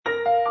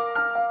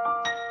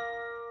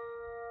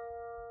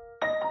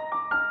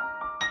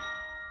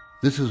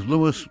This is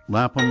Louis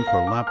Lapham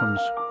for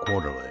Lapham's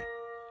Quarterly,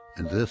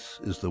 and this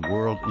is The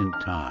World in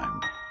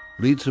Time.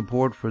 Lead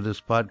support for this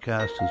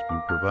podcast has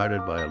been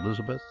provided by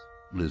Elizabeth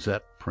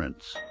Lizette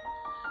Prince.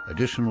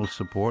 Additional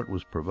support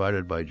was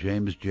provided by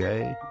James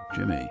J.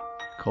 Jimmy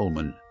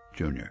Coleman,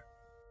 Jr.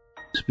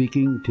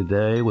 Speaking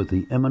today with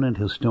the eminent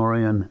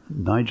historian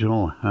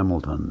Nigel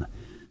Hamilton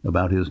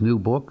about his new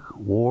book,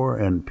 War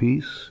and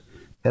Peace,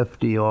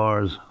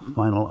 FDR's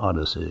Final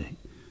Odyssey,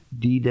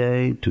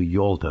 D-Day to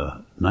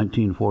Yalta,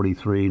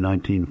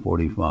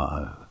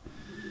 1943-1945.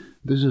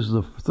 This is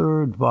the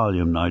third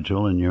volume,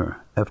 Nigel, in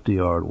your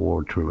FDR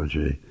War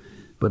trilogy.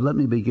 But let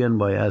me begin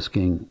by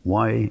asking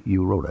why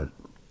you wrote it.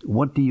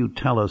 What do you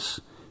tell us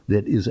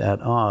that is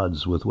at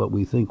odds with what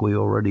we think we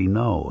already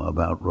know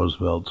about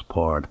Roosevelt's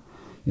part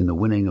in the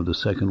winning of the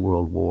Second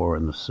World War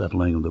and the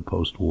settling of the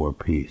post-war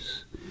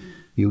peace?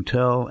 You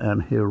tell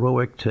an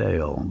heroic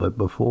tale, but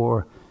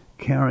before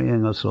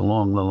carrying us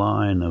along the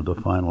line of the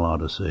Final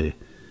Odyssey,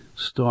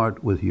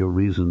 start with your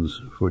reasons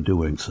for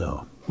doing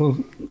so. Well,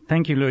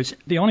 thank you, Louis.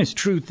 The honest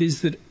truth is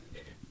that,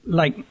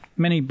 like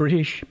many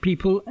British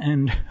people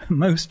and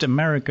most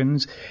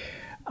Americans,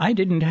 I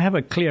didn't have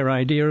a clear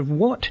idea of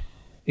what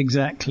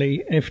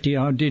exactly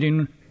FDR did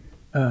in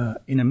a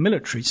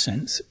military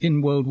sense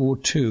in World War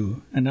II.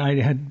 And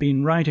I had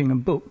been writing a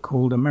book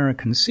called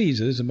American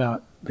Caesars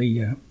about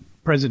the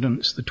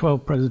presidents, the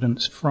 12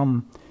 presidents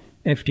from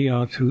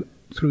FDR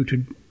through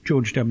to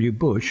George W.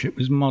 Bush. It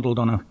was modeled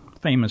on a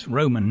famous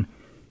Roman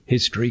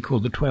history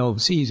called the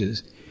 12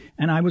 Caesars.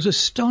 And I was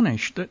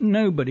astonished that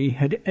nobody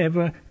had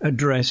ever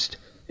addressed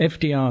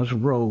FDR's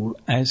role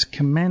as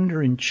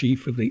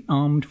Commander-in-Chief of the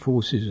Armed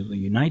Forces of the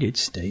United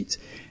States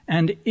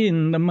and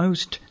in the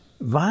most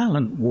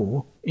violent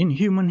war in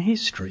human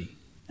history.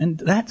 And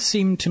that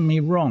seemed to me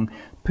wrong,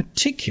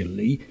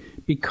 particularly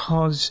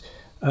because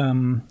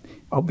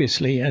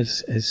obviously,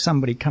 as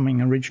somebody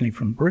coming originally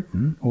from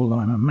Britain, although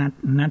I'm a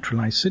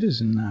naturalized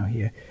citizen now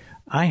here,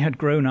 I had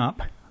grown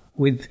up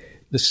with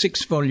the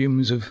 6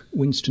 volumes of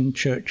Winston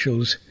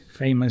Churchill's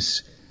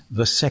famous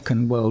The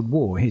Second World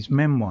War, his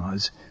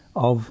memoirs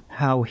of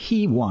how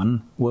he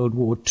won World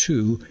War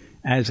II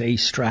as a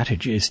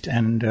strategist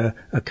and a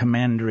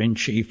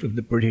commander-in-chief of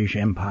the British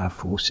Empire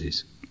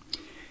forces.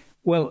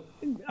 Well,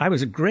 I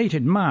was a great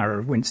admirer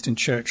of Winston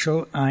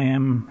Churchill. I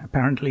am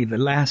apparently the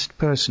last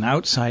person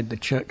outside the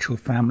Churchill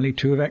family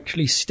to have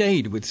actually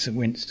stayed with Sir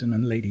Winston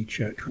and Lady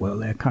Churchill,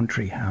 their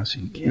country house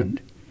in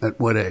Kent. At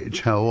what age?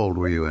 How old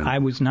were you in? I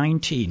was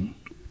 19.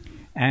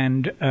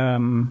 And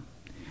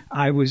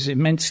I was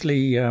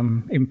immensely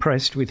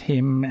impressed with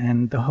him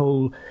and the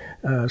whole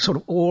sort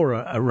of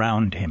aura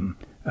around him.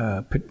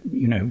 I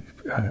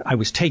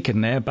was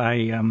taken there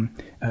by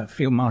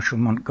Field Marshal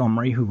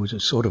Montgomery, who was a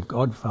sort of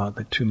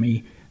godfather to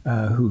me,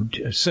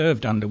 who'd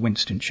served under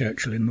Winston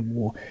Churchill in the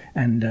war.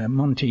 And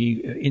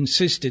Monty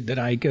insisted that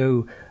I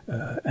go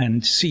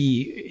and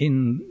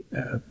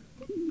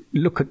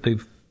look at the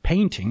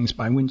paintings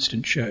by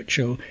Winston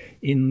Churchill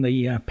in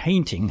the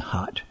painting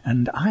hut.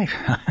 And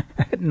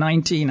at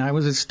 19, I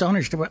was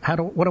astonished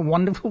about what a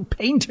wonderful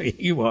painter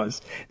he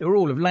was. They were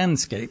all of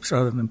landscapes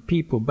rather than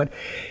people. But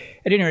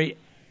at any rate,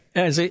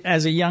 as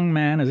a young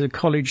man, as a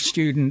college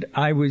student,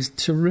 I was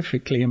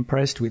terrifically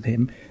impressed with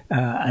him,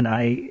 and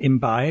I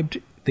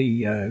imbibed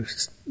the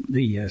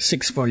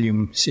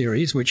 6-volume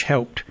series, which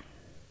helped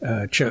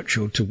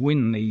Churchill to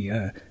win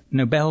the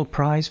Nobel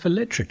Prize for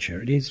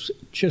Literature. It is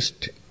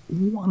just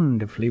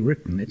wonderfully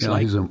written. It's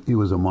he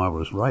was a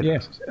marvelous writer.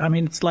 Yes, I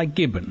mean, it's like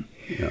Gibbon.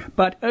 Yeah.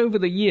 But over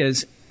the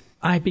years,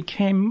 I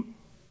became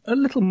a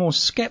little more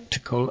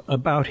skeptical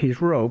about his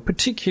role,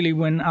 particularly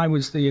when I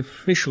was the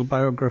official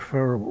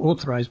biographer or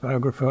authorized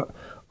biographer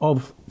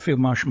of Field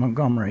Marshal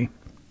Montgomery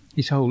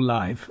his whole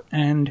life.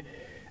 And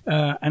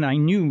I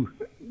knew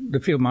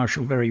the Field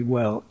Marshal very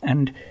well.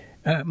 And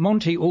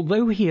Monty,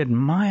 although he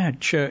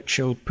admired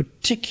Churchill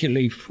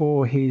particularly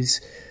for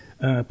his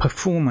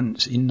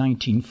performance in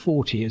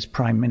 1940 as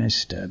Prime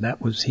Minister,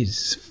 that was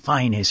his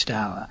finest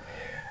hour,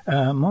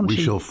 Monty,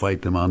 we shall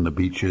fight them on the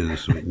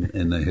beaches,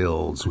 in the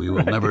hills. We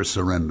will never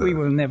surrender. We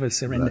will never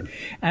surrender. Right.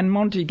 And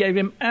Monty gave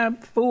him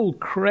full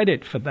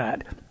credit for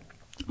that.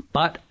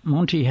 But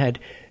Monty had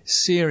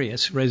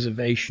serious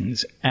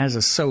reservations as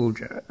a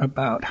soldier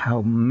about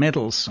how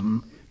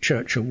meddlesome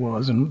Churchill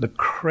was and the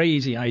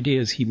crazy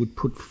ideas he would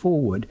put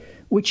forward,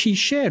 which he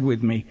shared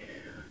with me.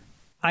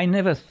 I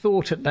never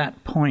thought at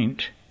that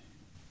point,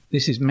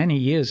 this is many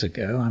years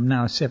ago, I'm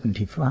now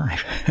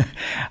 75,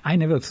 I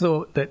never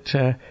thought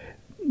that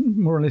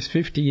more or less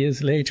 50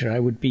 years later I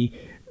would be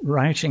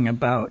writing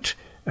about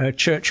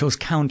Churchill's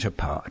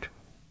counterpart,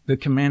 the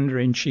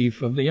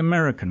commander-in-chief of the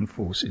American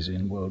forces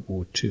in World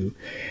War II.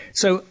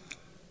 So,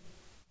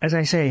 as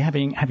I say,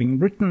 having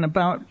written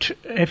about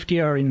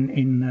FDR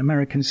in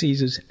American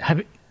Caesars,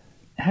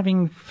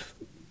 having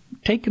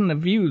taken the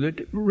view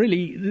that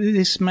really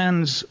this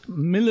man's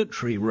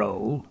military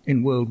role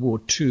in World War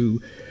II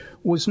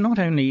was not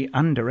only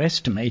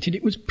underestimated,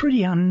 it was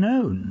pretty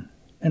unknown.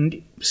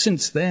 And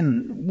since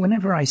then,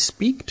 whenever I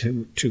speak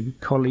to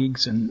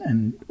colleagues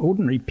and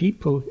ordinary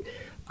people,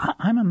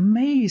 I'm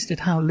amazed at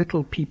how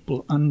little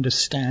people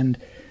understand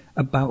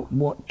about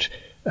what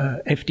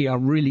FDR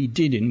really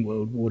did in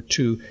World War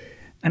II.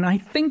 And I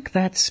think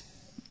that's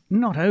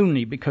not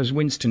only because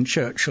Winston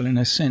Churchill, in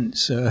a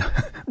sense,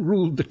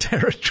 ruled the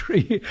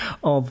territory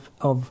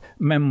of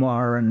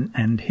memoir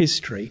and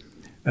history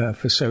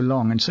for so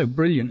long and so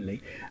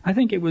brilliantly. I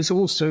think it was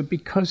also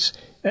because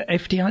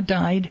FDR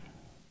died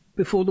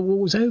before the war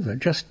was over,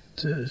 just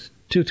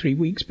 2 or 3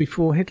 weeks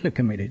before Hitler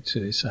committed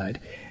suicide.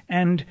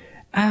 And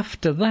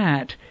after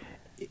that,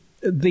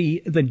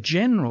 the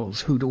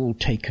generals who'd all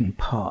taken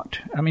part,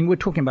 I mean, we're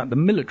talking about the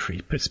military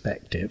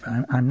perspective.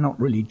 I'm not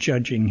really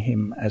judging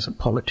him as a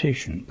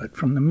politician, but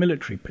from the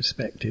military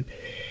perspective,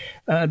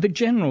 the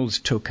generals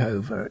took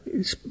over,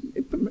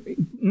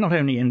 not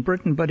only in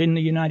Britain, but in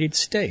the United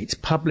States,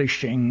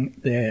 publishing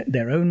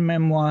their own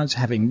memoirs,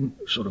 having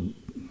sort of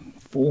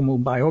formal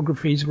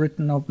biographies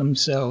written of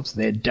themselves,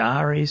 their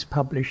diaries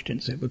published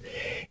and so forth,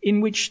 in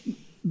which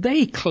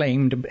they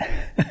claimed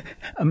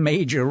a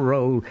major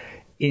role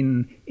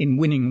in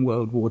winning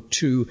World War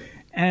II,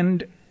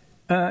 and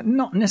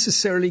not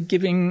necessarily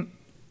giving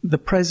the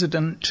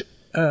president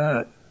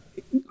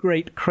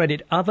great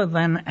credit other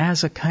than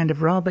as a kind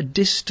of rather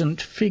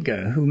distant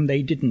figure whom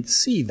they didn't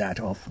see that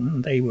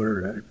often. They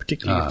were,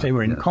 particularly if they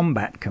were in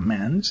combat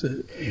commands.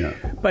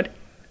 But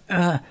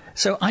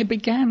so I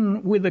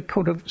began with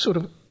a sort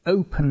of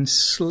open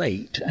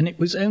slate, and it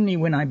was only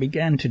when I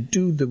began to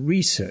do the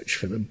research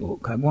for the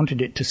book, I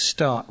wanted it to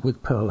start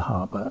with Pearl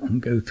Harbor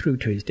and go through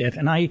to his death,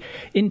 and I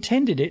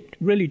intended it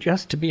really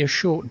just to be a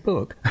short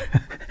book,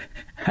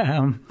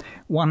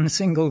 one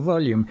single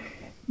volume.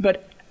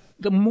 But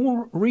the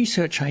more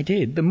research I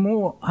did, the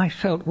more I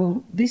felt,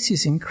 well, this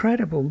is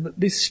incredible that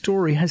this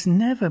story has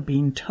never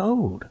been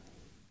told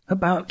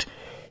about,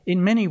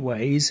 in many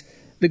ways,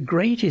 the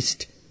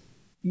greatest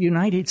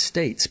United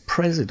States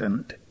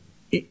president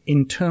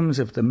in terms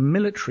of the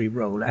military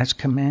role as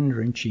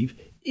commander-in-chief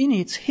in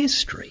its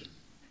history,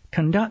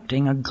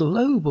 conducting a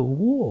global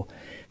war.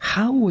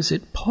 How was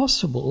it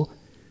possible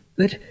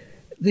that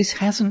this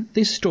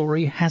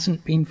story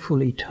hasn't been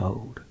fully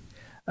told?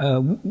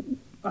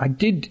 I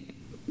did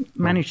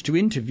manage to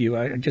interview,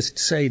 I just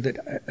say that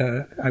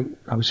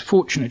I was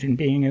fortunate in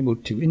being able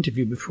to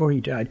interview before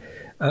he died,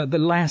 the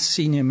last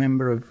senior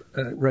member of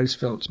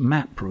Roosevelt's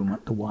map room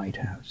at the White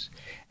House.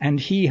 And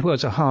he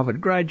was a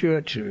Harvard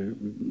graduate.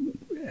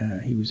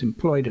 He was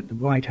employed at the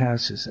White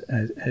House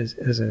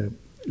as a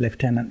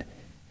lieutenant.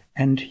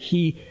 And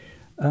he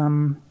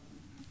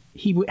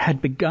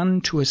had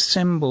begun to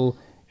assemble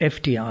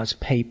FDR's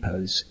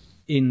papers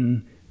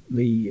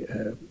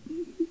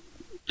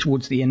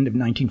towards the end of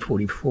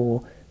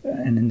 1944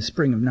 and in the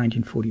spring of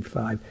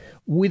 1945,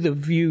 with a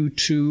view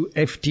to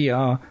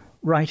FDR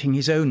writing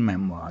his own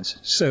memoirs.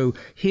 So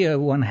here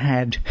one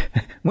had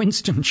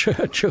Winston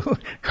Churchill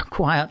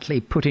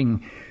quietly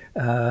putting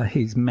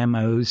his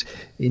memos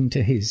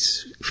into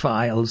his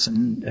files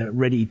and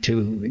ready to,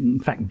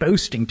 in fact,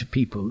 boasting to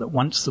people that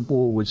once the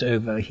war was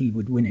over, he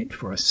would win it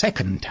for a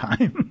second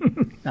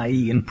time,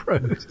 i.e. in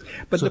prose.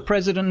 But the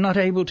president not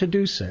able to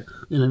do so.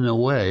 In a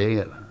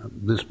way,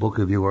 this book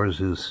of yours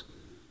is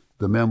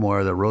the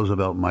memoir that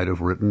Roosevelt might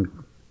have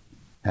written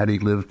had he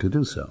lived to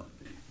do so.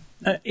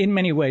 In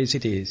many ways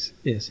it is,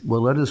 yes.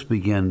 Well, let us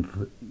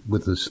begin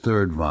with this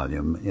third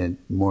volume,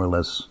 more or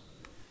less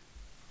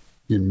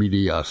in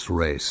medias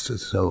res.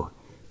 So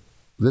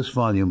this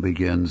volume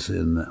begins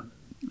in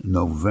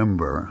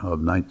November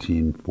of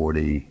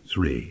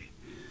 1943.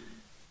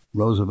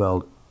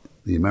 Roosevelt,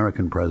 the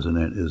American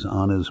president, is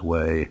on his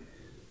way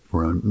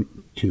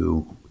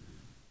to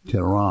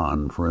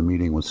Tehran for a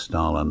meeting with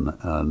Stalin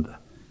and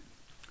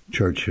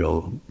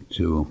Churchill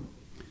to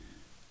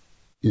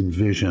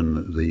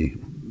envision the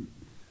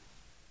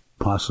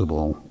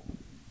possible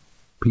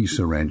peace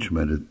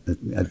arrangement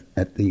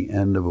at the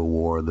end of a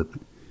war that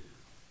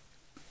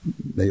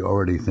they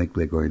already think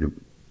they're going to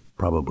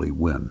probably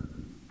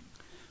win.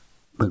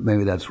 But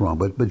maybe that's wrong.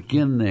 But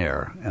begin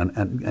there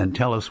and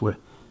tell us what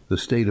the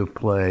state of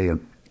play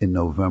in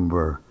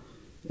November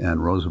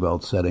and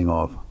Roosevelt setting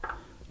off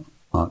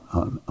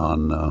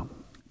on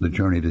the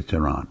journey to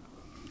Tehran.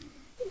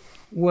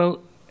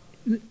 Well,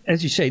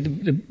 as you say,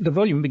 the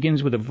volume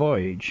begins with a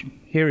voyage.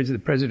 Here is the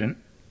president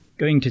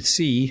going to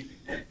sea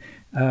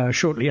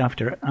shortly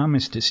after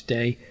Armistice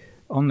Day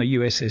on the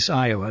USS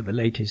Iowa, the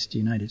latest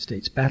United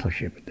States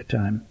battleship at the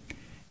time.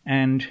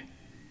 And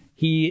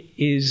he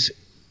is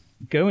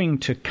going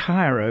to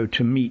Cairo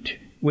to meet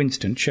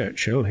Winston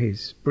Churchill,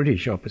 his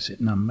British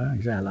opposite number,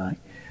 his ally.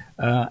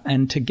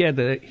 And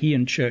together he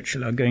and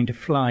Churchill are going to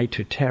fly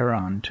to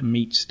Tehran to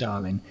meet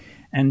Stalin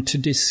and to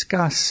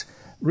discuss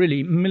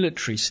really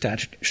military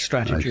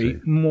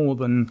strategy more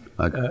than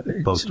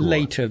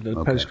later,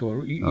 the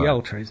post-war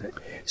Yalta, is it?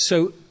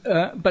 So,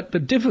 but the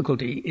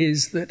difficulty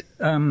is that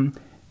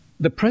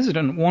the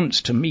president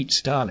wants to meet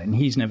Stalin.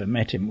 He's never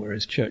met him,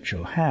 whereas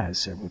Churchill has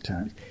several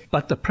times.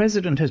 But the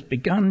president has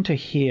begun to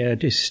hear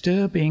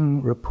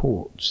disturbing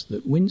reports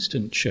that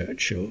Winston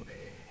Churchill,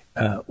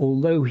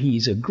 although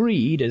he's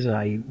agreed, as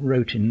I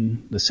wrote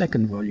in the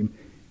second volume,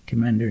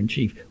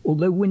 commander-in-chief,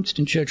 although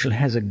Winston Churchill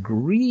has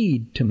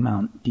agreed to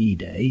mount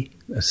D-Day,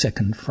 a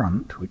second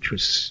front, which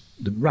was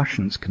the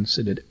Russians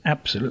considered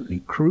absolutely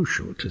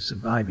crucial to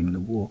surviving the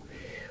war,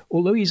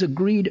 although he's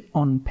agreed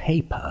on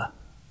paper,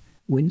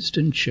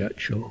 Winston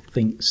Churchill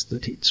thinks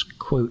that it's,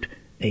 quote,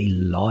 a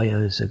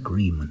lawyer's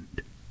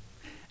agreement,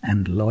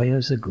 and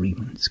lawyers'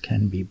 agreements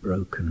can be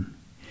broken.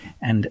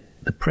 And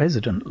the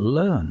president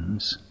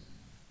learns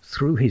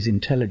through his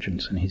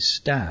intelligence and his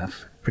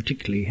staff,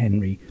 particularly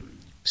Henry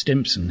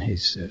Stimson,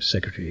 his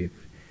Secretary of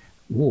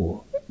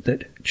War,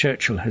 that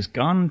Churchill has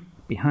gone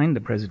behind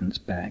the president's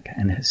back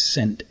and has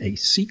sent a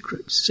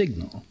secret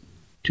signal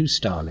to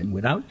Stalin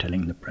without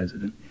telling the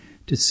president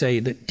to say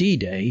that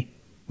D-Day,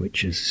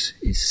 which is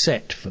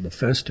set for the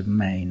 1st of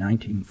May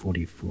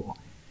 1944,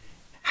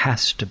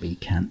 has to be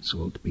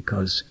cancelled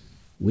because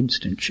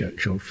Winston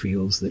Churchill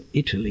feels that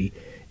Italy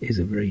is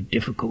a very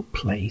difficult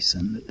place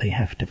and that they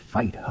have to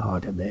fight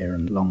harder there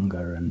and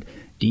longer, and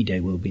D-Day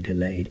will be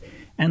delayed.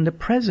 And the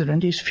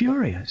president is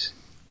furious.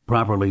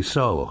 Properly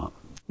so.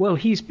 Well,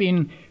 he's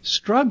been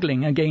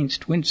struggling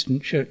against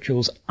Winston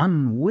Churchill's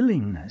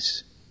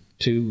unwillingness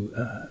to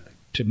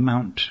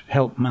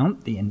help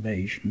mount the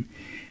invasion.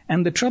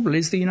 And the trouble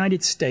is the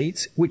United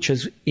States, which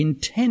has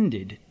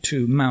intended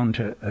to mount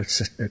a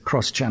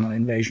cross-channel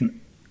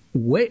invasion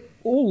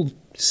all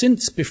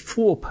since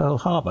before Pearl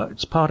Harbor,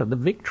 it's part of the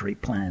victory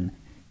plan.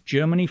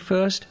 Germany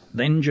first,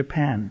 then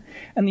Japan.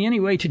 And the only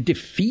way to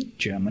defeat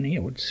Germany,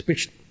 or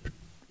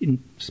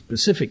in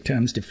specific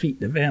terms defeat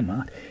the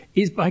Wehrmacht,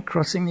 is by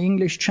crossing the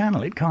English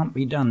Channel. It can't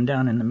be done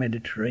down in the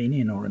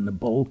Mediterranean or in the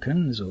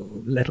Balkans, or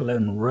let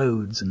alone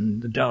Rhodes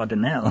and the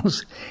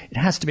Dardanelles. It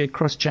has to be a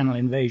cross-channel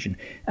invasion.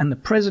 And the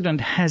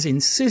president has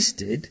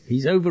insisted,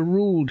 he's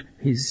overruled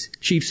his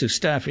chiefs of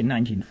staff in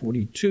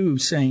 1942,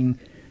 saying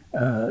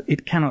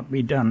it cannot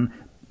be done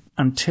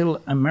until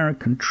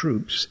American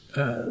troops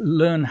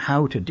learn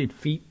how to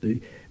defeat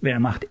the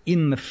Wehrmacht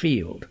in the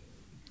field.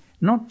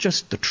 Not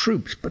just the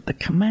troops, but the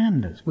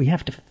commanders. We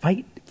have to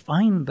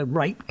find the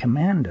right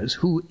commanders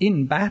who,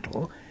 in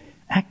battle,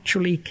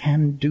 actually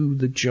can do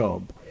the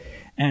job.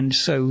 And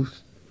so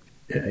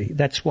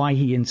that's why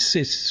he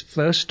insists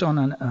first on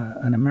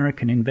an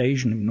American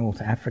invasion of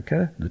North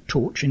Africa, the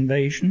Torch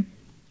invasion,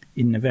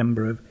 in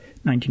November of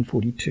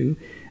 1942.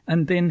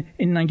 And then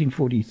in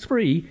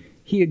 1943,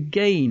 he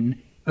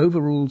again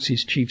overrules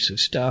his chiefs of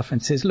staff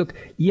and says, look,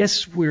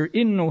 yes, we're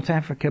in North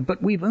Africa,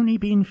 but we've only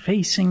been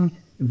facing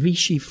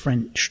Vichy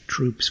French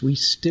troops. We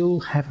still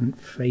haven't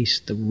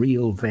faced the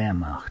real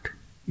Wehrmacht.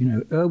 You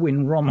know,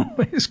 Erwin Rommel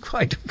is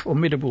quite a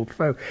formidable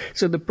foe.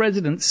 So the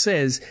president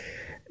says,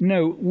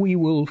 no, we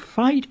will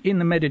fight in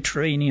the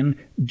Mediterranean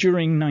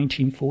during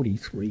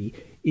 1943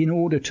 in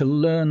order to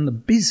learn the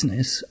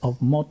business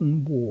of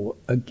modern war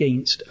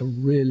against a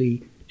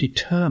really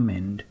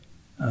determined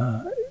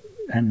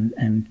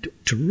and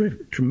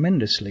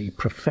tremendously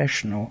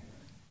professional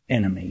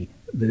enemy,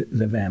 the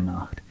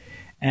Wehrmacht.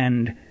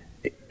 And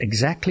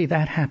exactly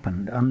that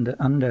happened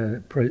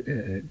under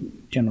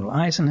General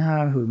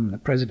Eisenhower, whom the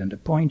president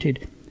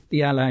appointed.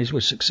 The Allies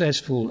were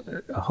successful.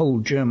 A whole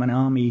German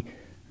army,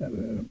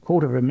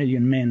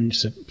 250,000 men,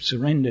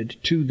 surrendered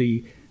to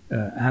the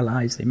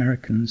Allies, the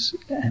Americans,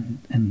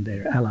 and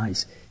their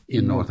allies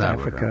in North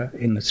Africa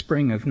in the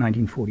spring of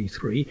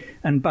 1943.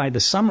 And by the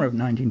summer of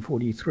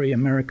 1943,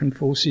 American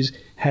forces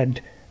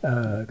had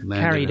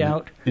carried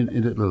out... In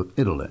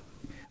Italy.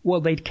 Well,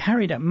 they'd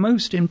carried out,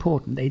 most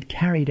important, they'd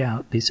carried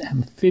out this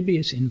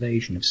amphibious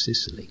invasion of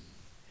Sicily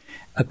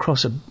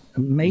across a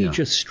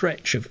major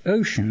stretch of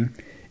ocean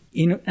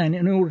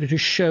in order to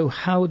show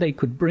how they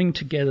could bring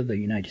together the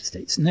United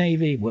States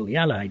Navy, well, the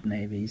Allied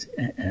navies,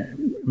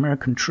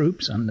 American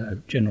troops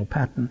under General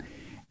Patton,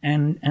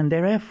 and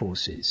their air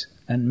forces.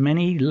 And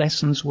many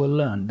lessons were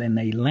learned. Then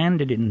they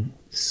landed in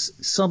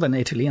southern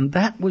Italy, and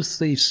that was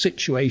the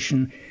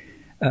situation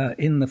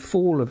in the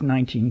fall of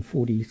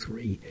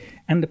 1943.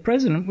 And the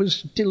president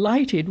was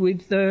delighted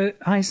with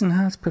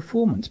Eisenhower's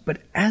performance.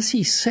 But as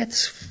he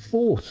sets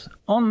forth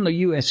on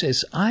the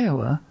USS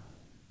Iowa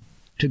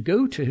to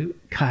go to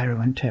Cairo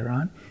and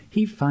Tehran,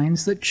 he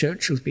finds that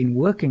Churchill's been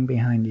working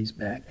behind his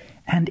back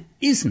and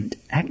isn't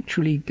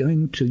actually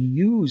going to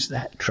use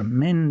that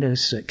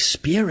tremendous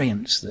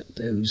experience that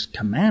those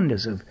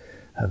commanders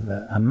have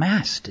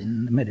amassed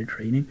in the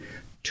Mediterranean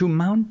to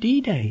mount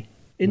D-Day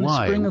in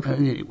the spring of...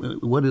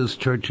 What is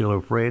Churchill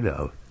afraid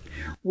of?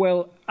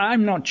 Well,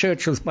 I'm not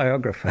Churchill's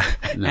biographer,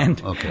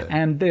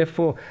 and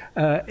therefore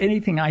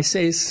anything I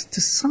say is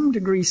to some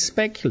degree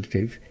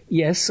speculative.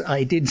 Yes,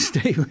 I did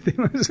stay with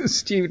him as a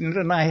student,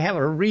 and I have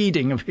a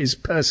reading of his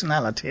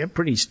personality, a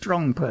pretty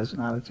strong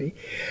personality.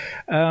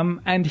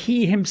 And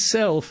he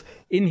himself,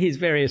 in his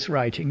various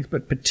writings,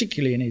 but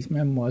particularly in his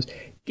memoirs,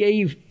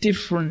 gave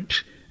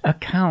different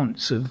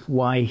accounts of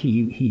why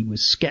he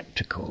was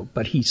skeptical.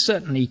 But he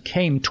certainly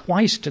came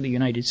twice to the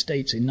United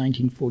States in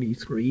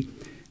 1943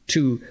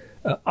 to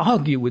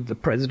argue with the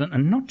president,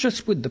 and not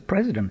just with the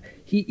president.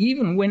 He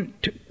even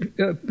went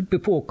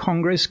before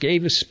Congress,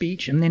 gave a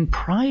speech, and then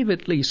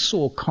privately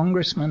saw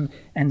congressmen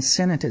and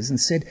senators and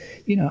said,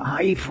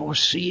 I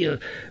foresee an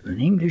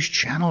English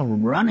Channel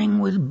running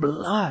with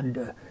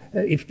blood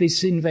if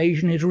this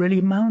invasion is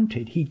really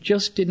mounted. He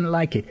just didn't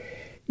like it.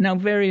 Now,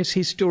 various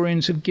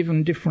historians have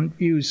given different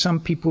views. Some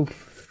people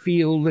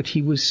feel that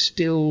he was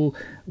still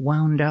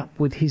wound up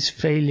with his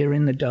failure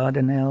in the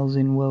Dardanelles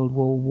in World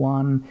War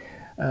I.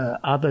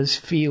 Others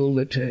feel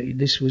that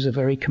this was a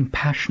very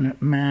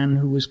compassionate man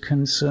who was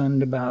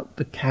concerned about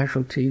the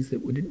casualties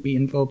that would be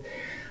involved.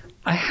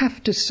 I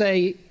have to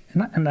say,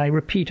 and I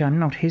repeat, I'm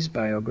not his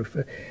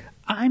biographer,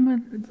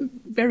 I'm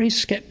very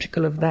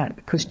skeptical of that,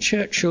 because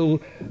Churchill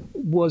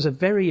was a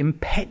very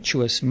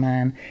impetuous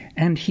man,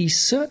 and he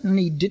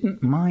certainly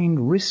didn't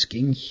mind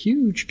risking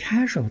huge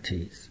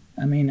casualties.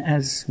 I mean,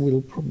 as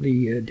we'll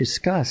probably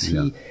discuss,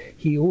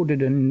 he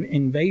ordered an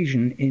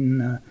invasion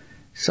in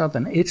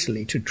southern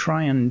Italy to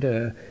try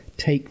and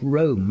take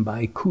Rome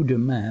by coup de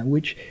main,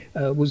 which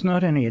was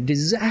not only a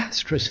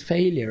disastrous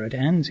failure at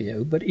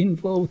Anzio, but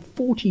involved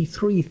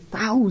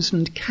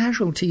 43,000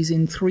 casualties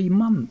in 3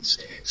 months.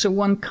 So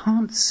one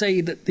can't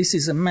say that this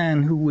is a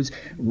man who was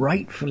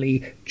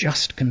rightfully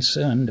just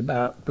concerned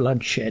about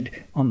bloodshed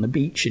on the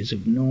beaches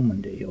of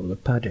Normandy or the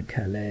Pas de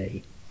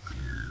Calais.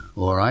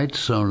 All right,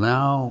 so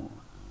now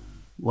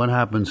what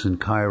happens in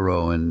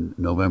Cairo in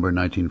November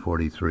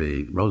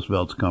 1943?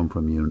 Roosevelt's come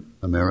from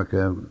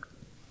America,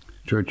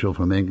 Churchill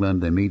from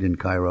England. They meet in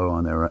Cairo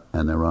and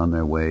they're on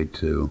their way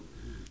to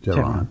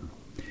Tehran.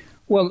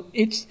 Well,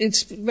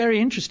 it's very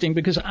interesting,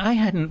 because I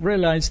hadn't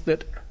realized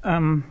that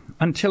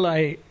until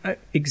I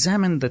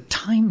examined the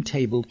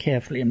timetable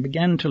carefully and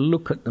began to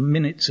look at the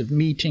minutes of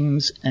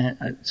meetings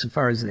so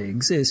far as they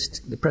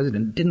exist. The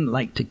president didn't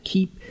like to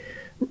keep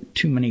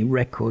too many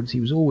records. He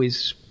was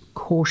always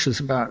cautious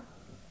about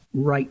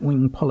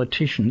right-wing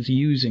politicians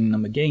using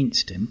them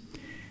against him.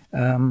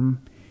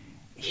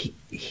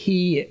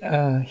 He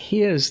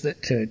hears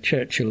that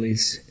Churchill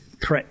is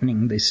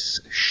threatening this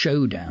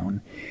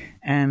showdown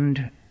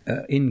and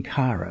in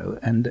Cairo,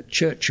 and that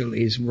Churchill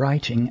is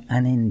writing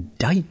an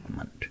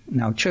indictment.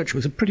 Now, Churchill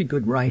was a pretty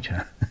good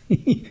writer.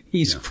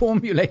 He's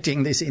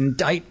formulating this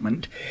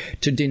indictment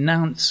to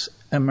denounce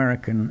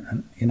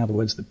American, in other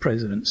words, the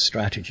president's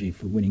strategy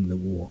for winning the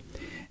war.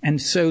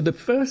 And so the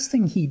first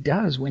thing he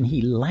does when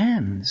he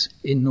lands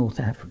in North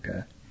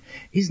Africa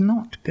is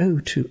not go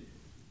to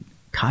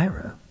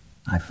Cairo,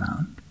 I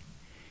found.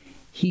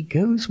 He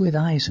goes with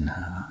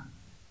Eisenhower.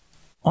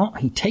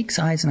 He takes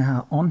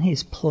Eisenhower on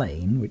his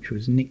plane, which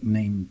was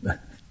nicknamed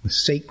the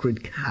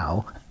Sacred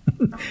Cow,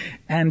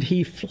 and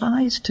he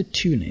flies to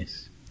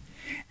Tunis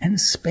and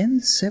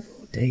spends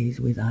several days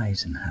with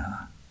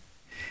Eisenhower.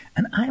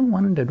 And I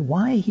wondered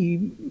why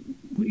he,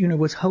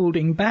 was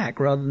holding back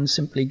rather than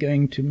simply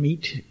going to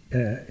meet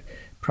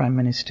Prime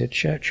Minister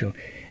Churchill.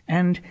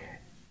 And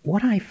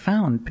what I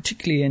found,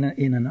 particularly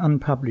in an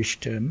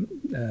unpublished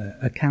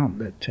account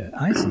that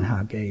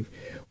Eisenhower gave,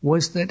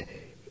 was that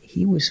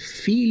he was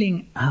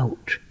feeling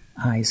out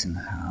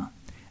Eisenhower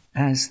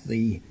as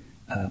the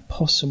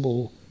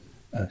possible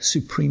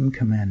supreme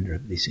commander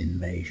of this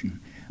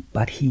invasion.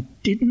 But he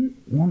didn't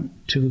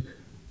want to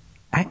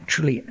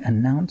actually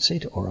announce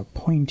it or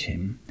appoint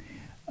him,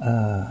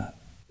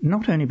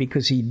 not only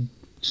because he,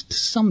 to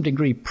some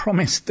degree,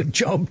 promised the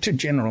job to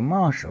General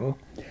Marshall,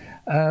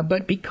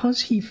 but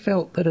because he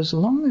felt that as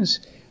long as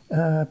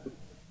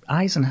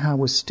Eisenhower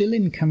was still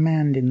in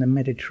command in the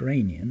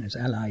Mediterranean as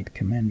Allied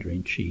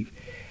commander-in-chief,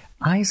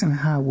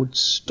 Eisenhower would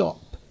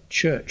stop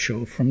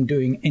Churchill from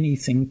doing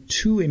anything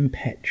too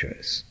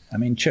impetuous. I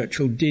mean,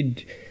 Churchill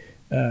did,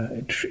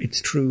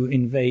 it's true,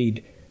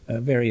 invade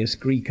various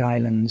Greek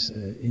islands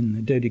in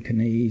the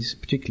Dodecanese,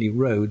 particularly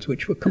Rhodes,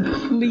 which were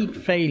complete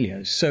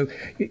failures. So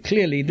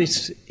clearly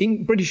this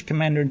British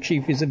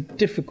commander-in-chief is a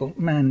difficult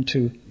man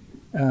to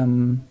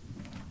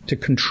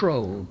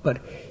control,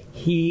 but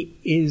he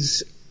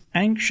is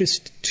anxious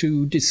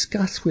to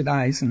discuss with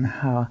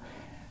Eisenhower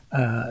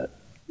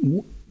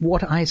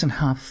what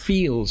Eisenhower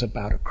feels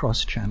about a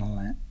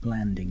cross-channel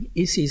landing.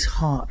 Is his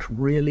heart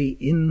really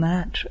in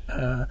that,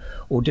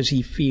 or does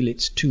he feel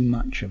it's too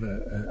much of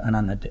an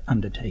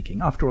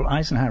undertaking? After all,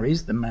 Eisenhower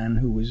is the man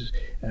who was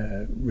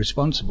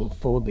responsible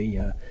for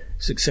the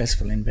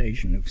successful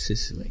invasion of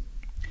Sicily.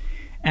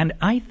 And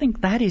I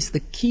think that is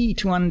the key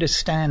to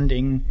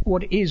understanding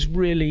what is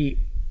really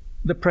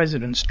the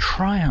president's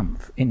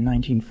triumph in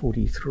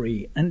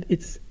 1943. And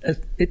it's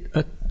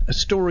a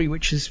story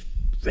which has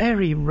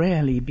very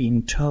rarely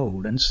been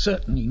told, and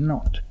certainly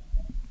not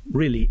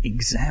really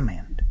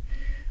examined,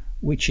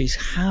 which is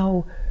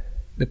how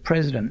the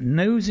president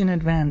knows in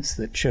advance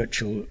that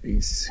Churchill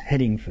is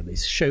heading for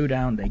this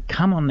showdown. They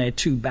come on their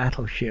 2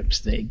 battleships.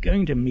 They're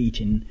going to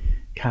meet in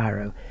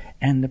Cairo,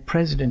 and the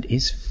president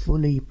is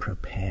fully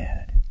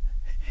prepared.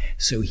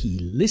 So he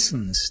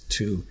listens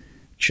to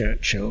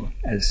Churchill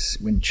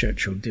when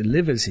Churchill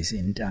delivers his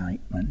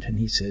indictment, and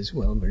he says,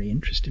 well, very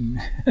interesting,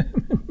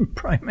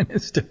 Prime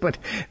Minister, but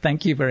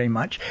thank you very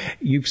much.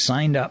 You've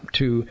signed up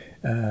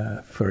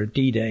for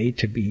D-Day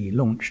to be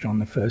launched on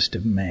the 1st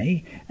of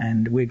May,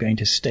 and we're going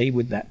to stay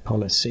with that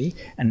policy.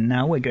 And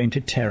now we're going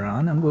to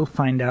Tehran, and we'll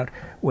find out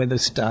whether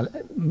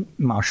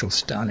Marshal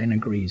Stalin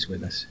agrees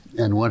with us.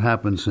 And what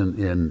happens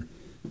in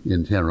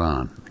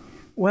Tehran?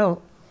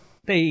 Well,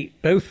 they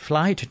both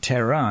fly to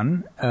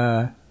Tehran.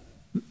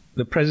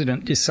 The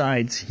president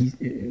decides,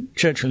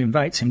 Churchill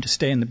invites him to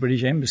stay in the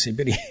British embassy,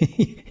 but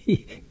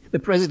the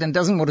president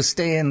doesn't want to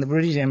stay in the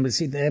British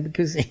embassy there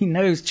because he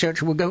knows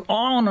Churchill will go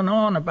on and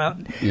on about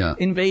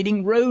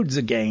invading Rhodes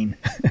again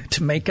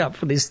to make up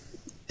for this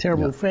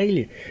terrible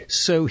failure.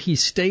 So he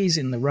stays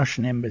in the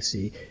Russian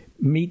embassy,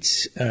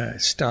 meets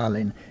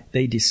Stalin.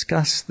 They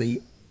discuss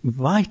the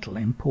vital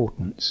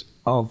importance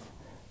of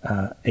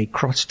a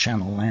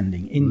cross-channel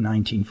landing in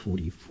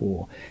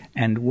 1944.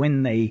 And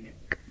when they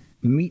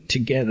meet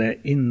together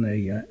in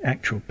the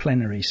actual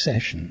plenary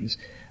sessions,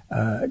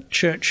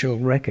 Churchill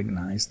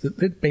recognized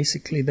that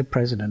basically the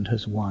president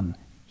has won.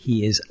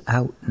 He is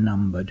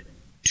outnumbered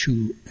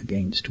 2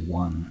 against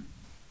 1.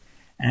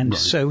 And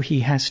so he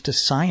has to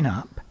sign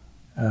up,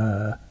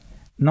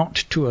 not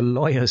to a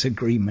lawyer's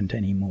agreement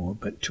anymore,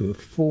 but to a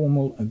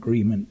formal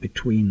agreement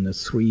between the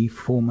 3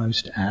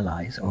 foremost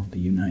allies of the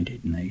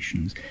United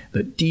Nations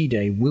that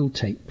D-Day will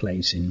take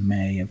place in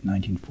May of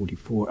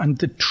 1944. And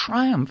the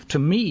triumph, to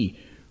me,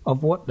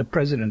 of what the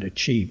president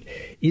achieved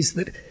is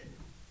that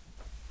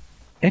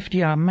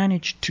FDR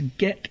managed to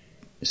get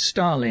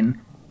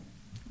Stalin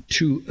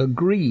to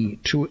agree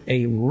to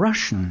a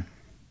Russian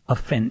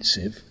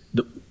offensive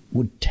that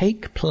would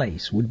take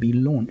place, would be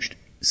launched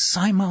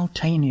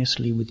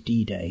simultaneously with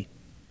D-Day,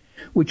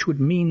 which would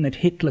mean that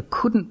Hitler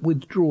couldn't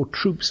withdraw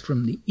troops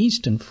from the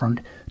Eastern Front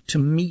to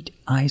meet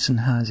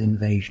Eisenhower's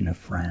invasion of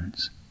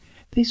France.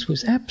 This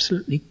was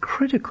absolutely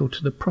critical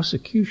to the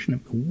prosecution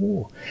of the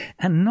war.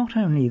 And not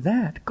only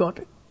that,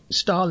 got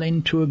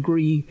Stalin to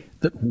agree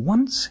that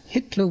once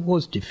Hitler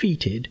was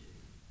defeated,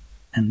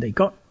 and they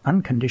got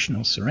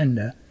unconditional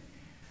surrender,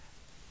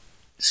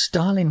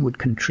 Stalin would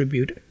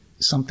contribute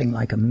something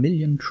like 1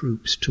 million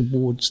troops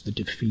towards the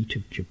defeat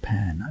of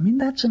Japan. I mean,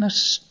 that's an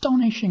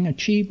astonishing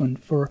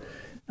achievement for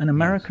an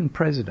American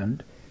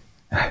president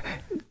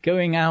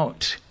going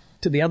out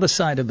to the other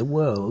side of the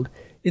world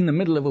in the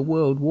middle of a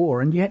world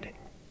war, and yet,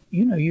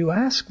 you know, you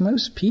ask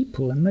most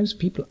people, and most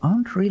people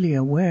aren't really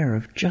aware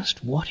of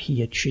just what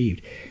he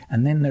achieved.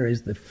 And then there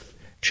is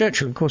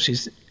Churchill, of course,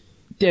 is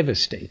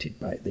devastated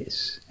by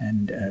this.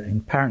 And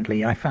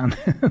apparently I found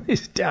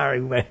this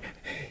diary where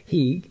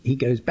he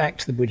goes back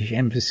to the British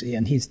embassy,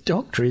 and his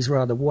doctor is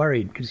rather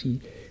worried because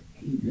he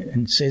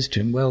says to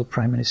him, well,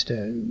 Prime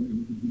Minister,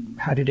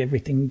 how did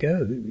everything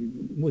go?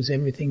 Was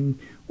everything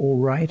all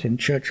right? And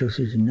Churchill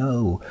says,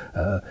 no,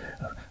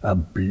 a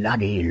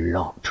bloody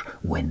lot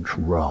went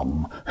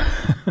wrong.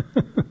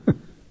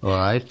 All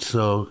right,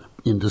 so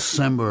in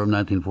December of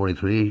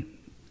 1943,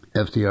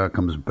 FDR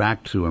comes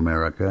back to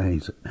America.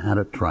 He's had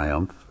a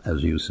triumph,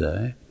 as you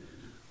say.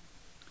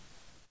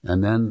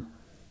 And then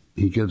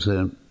he gives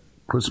a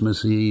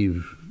Christmas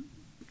Eve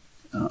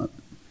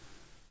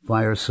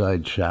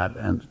fireside chat,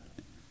 and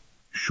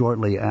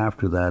shortly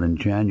after that, in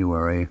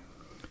January,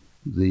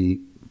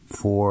 the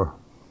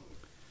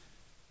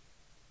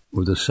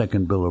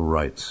Second Bill of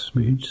Rights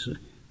speech.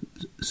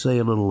 Say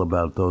a little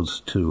about those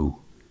 2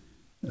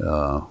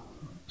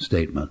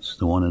 statements.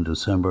 The one in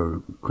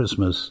December,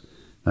 Christmas,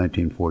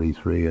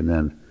 1943, and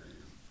then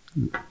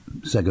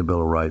Second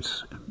Bill of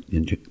Rights.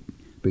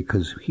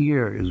 Because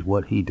here is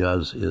what he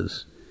does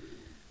is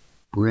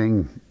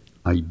bring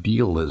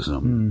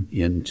idealism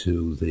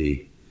into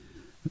the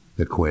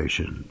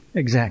equation.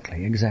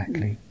 Exactly.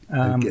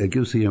 It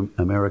gives the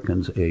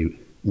Americans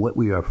what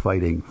we are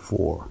fighting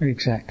for.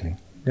 Exactly.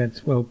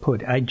 That's well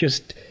put. I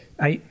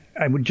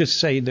would just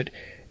say that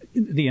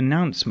the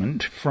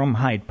announcement from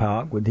Hyde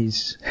Park with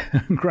his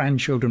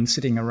grandchildren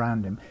sitting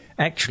around him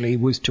actually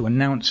was to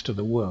announce to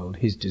the world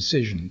his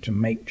decision to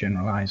make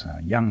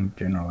young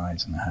General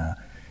Eisenhower,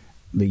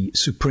 the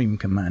supreme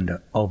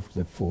commander of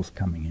the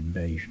forthcoming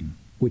invasion,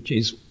 which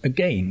is,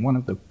 again, one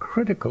of the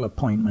critical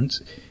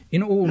appointments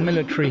in all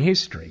military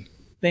history.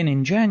 Then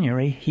in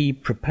January, he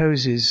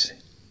proposes,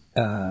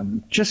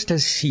 just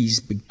as he's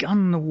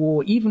begun the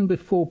war, even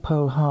before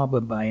Pearl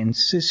Harbor, by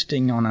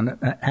insisting on an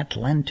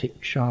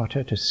Atlantic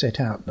Charter to set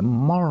out the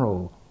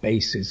moral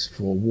basis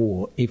for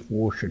war, if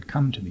war should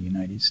come to the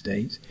United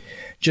States,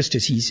 just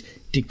as he's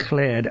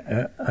declared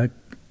a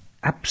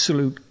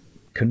absolute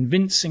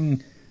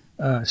convincing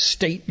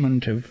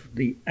statement of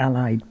the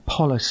Allied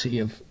policy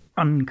of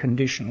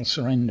unconditional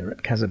surrender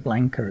at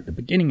Casablanca at the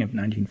beginning of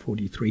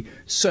 1943.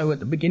 So at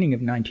the beginning of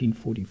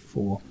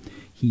 1944,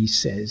 he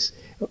says,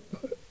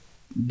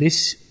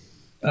 this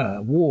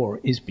war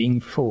is being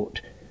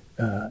fought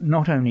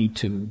not only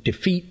to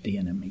defeat the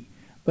enemy,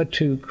 but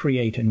to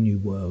create a new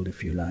world,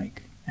 if you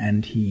like.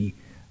 And he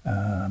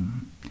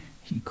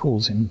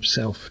calls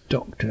himself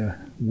Dr.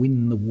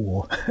 Win the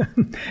War.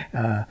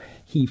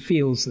 He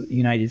feels that the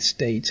United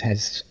States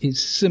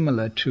is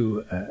similar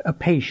to a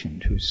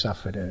patient who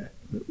suffered a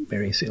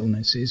various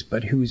illnesses,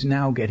 but who's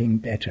now getting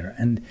better,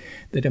 and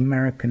that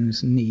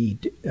Americans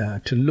need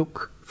to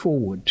look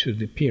forward to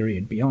the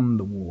period beyond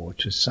the war,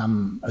 to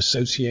some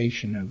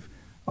association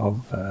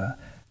of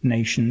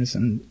nations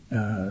and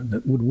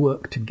that would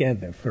work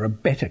together for a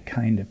better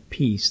kind of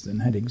peace than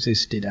had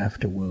existed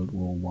after World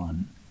War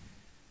One.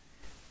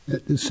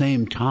 At the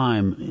same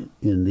time,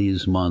 in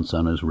these months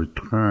on his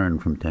return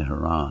from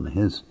Tehran,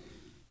 his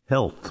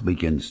health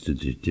begins to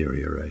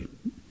deteriorate.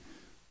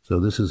 So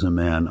this is a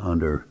man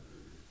under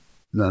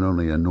not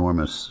only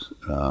enormous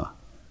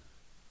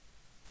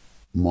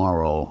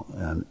moral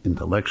and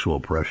intellectual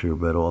pressure,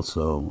 but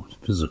also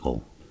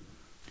physical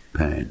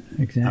pain.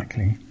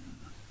 Exactly.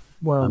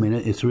 Well, I mean,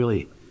 it's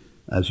really,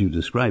 as you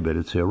describe it,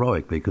 it's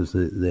heroic because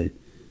the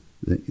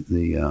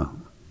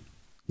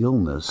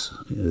illness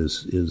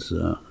is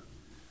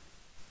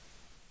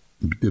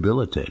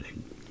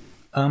debilitating.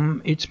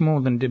 It's more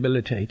than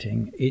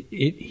debilitating.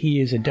 He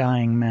is a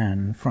dying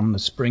man from the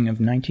spring of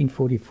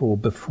 1944,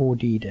 before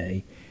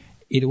D-Day.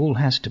 It all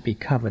has to be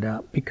covered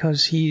up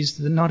because he's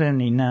not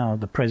only now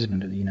the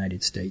President of the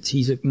United States,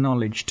 he's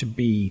acknowledged to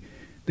be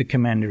the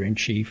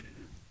Commander-in-Chief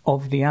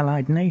of the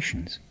Allied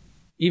nations,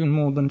 even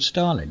more than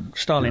Stalin.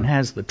 Stalin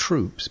has the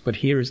troops, but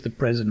here is the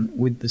President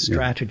with the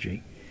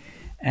strategy.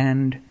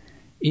 And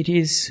it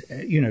is,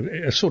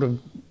 a sort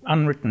of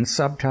unwritten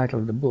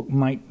subtitle of the book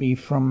might be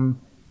from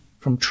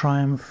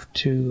triumph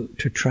to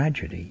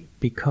tragedy,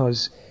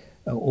 because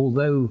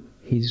although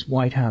his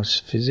White House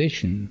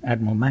physician,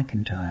 Admiral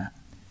McIntyre,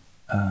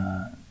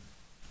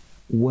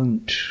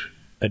 won't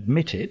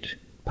admit it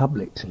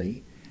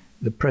publicly,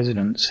 the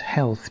President's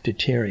health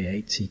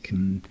deteriorates. He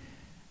can,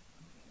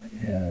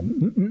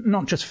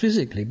 not just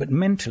physically, but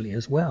mentally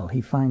as well.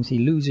 He finds he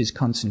loses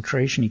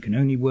concentration. He can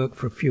only work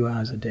for a few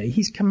hours a day.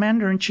 He's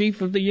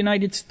Commander-in-Chief of the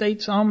United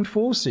States Armed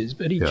Forces,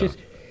 but he just...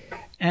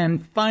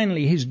 And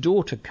finally, his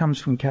daughter comes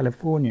from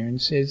California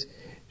and says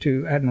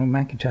to Admiral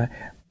McIntyre,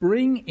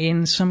 "Bring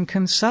in some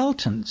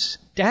consultants.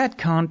 Dad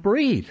can't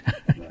breathe."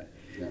 Right,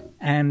 yeah.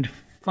 And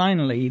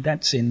finally,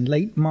 that's in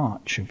late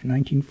March of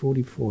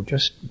 1944,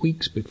 just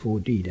weeks before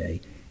D-Day,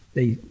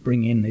 they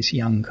bring in this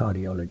young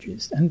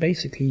cardiologist. And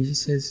basically he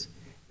says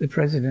the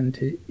President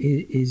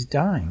is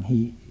dying.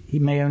 He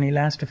may only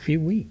last a few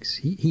weeks.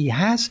 He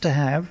has to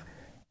have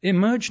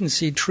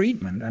emergency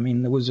treatment. I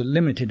mean, there was a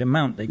limited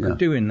amount they could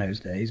do in those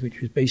days, which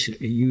was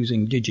basically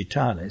using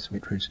digitalis,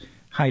 which was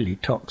highly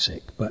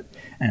toxic.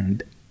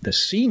 And the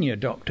senior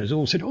doctors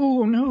all said,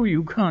 "Oh, no,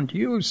 you can't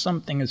use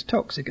something as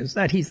toxic as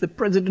that. He's the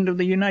President of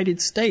the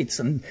United States."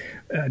 And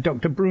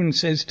Dr. Brune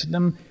says to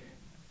them,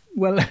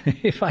 "Well,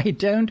 if I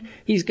don't,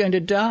 he's going to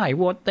die.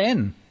 What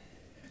then?"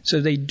 So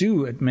they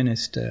do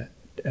administer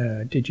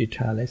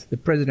digitalis. The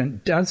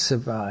President does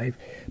survive,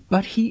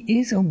 but he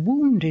is a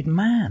wounded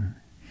man.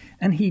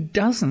 And he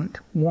doesn't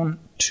want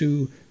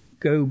to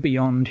go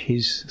beyond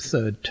his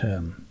third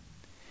term.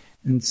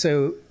 And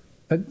so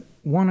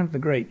one of the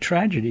great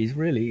tragedies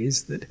really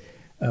is that,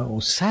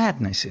 or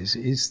sadnesses,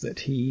 is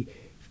that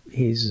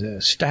his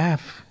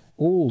staff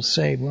all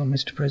say, "Well,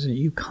 Mr. President,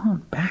 you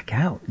can't back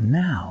out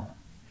now.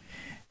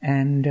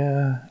 And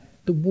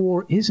the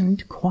war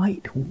isn't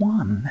quite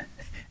won.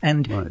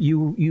 And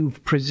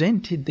you've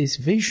presented this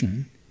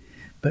vision,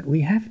 but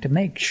we have to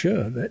make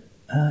sure that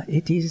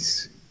it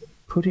is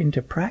put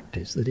into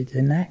practice, that it's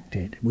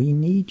enacted. We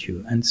need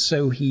you." And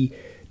so he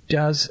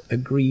does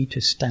agree to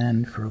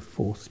stand for a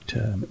fourth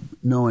term.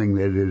 Knowing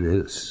that it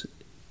is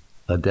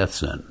a death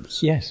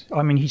sentence. Yes.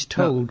 I mean, he's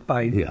told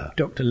by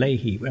Dr.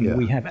 Leahy, and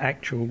we have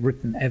actual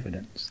written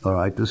evidence. All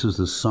right, this is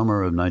the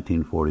summer of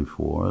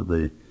 1944.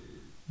 The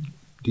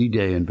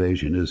D-Day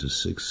invasion is a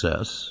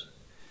success.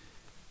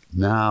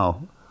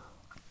 Now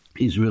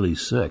he's really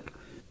sick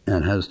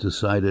and has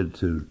decided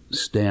to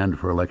stand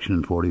for election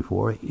in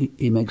 44.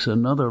 He makes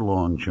another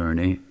long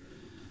journey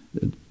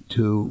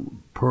to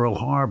Pearl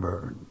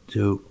Harbor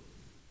to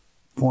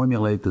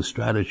formulate the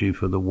strategy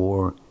for the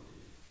war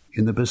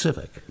in the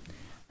Pacific.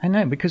 I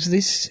know, because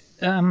this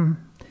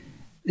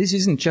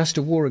isn't just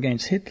a war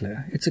against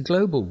Hitler. It's a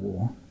global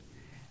war.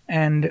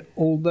 And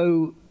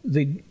although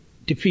the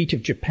defeat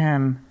of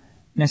Japan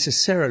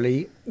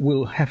necessarily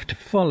will have to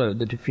follow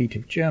the defeat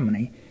of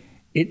Germany,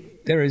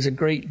 there is a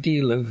great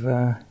deal of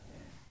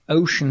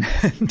ocean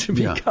to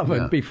be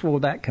covered before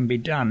that can be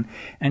done.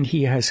 And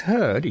he has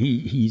heard,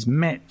 he's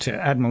met,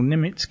 Admiral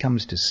Nimitz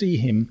comes to see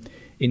him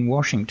in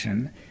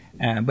Washington,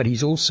 but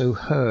he's also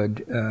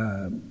heard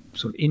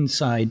sort of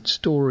inside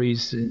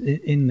stories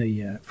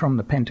from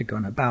the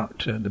Pentagon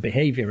about the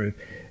behavior of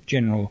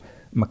General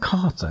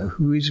MacArthur,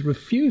 who is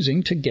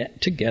refusing to get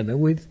together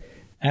with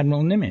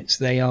Admiral Nimitz.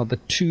 They are the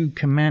two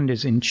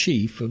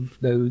commanders-in-chief of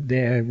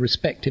their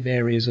respective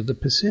areas of the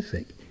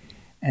Pacific.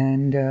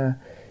 And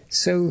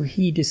so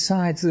he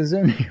decides there's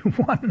only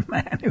one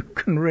man who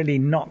can really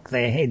knock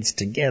their heads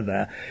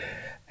together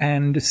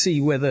and see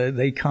whether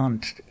they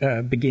can't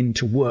begin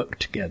to work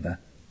together.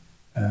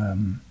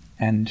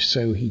 And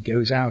so he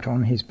goes out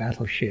on his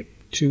battleship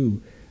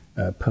to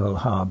Pearl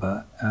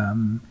Harbor.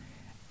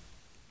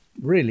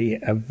 really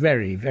a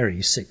very,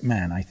 very sick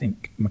man. I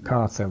think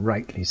MacArthur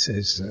rightly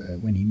says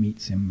when he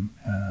meets him,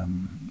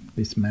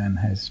 this man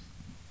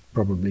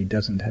probably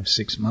doesn't have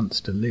 6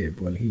 months to live.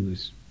 Well, he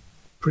was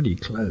pretty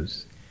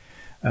close.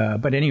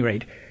 But at any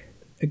rate,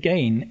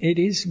 again, it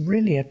is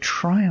really a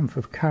triumph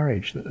of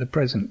courage that the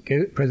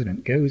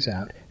president goes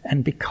out,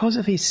 and because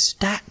of his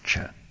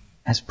stature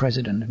as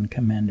president and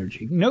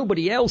commander-in-chief,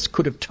 nobody else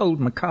could have told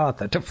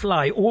MacArthur to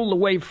fly all the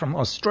way from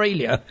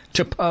Australia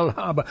to Pearl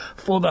Harbor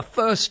for the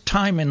first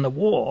time in the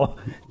war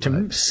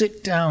to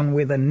sit down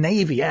with a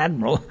Navy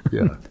admiral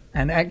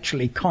and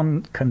actually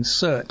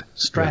concert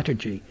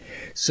strategy.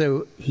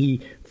 So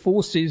he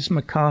forces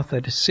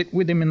MacArthur to sit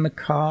with him in the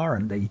car,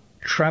 and they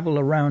travel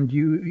around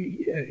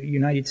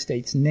United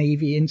States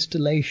Navy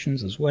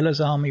installations as well as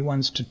Army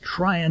ones to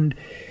try and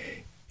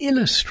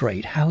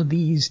illustrate how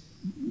these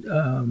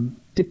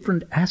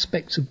different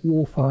aspects of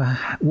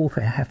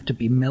warfare have to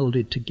be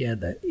melded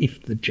together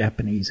if the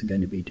Japanese are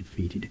going to be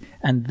defeated.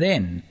 And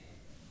then,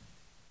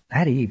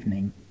 that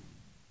evening,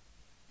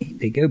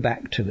 they go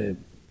back to the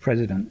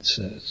president's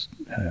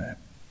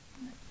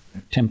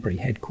temporary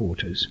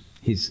headquarters,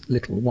 his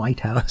little White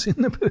House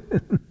in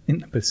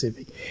the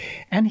Pacific,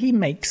 and he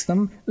makes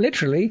them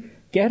literally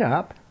get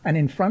up and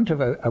in front of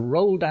a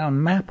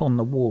roll-down map on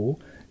the wall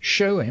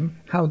show him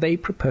how they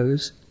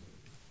propose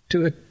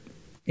to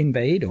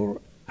invade or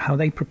how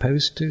they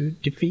propose to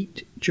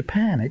defeat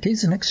Japan. It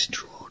is an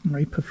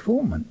extraordinary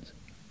performance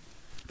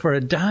for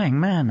a dying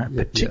man,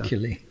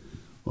 particularly. Yeah.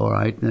 All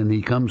right, and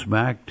he comes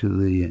back to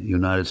the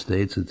United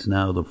States. It's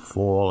now the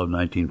fall of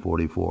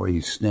 1944.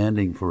 He's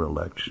standing for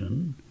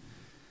election.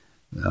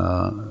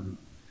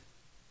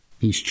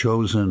 He's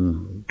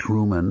chosen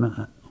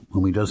Truman,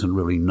 whom he doesn't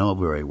really know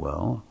very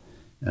well,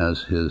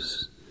 as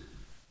his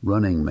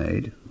running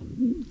mate.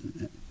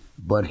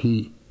 But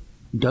he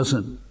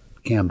doesn't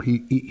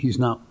he's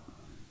not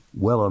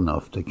well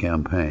enough to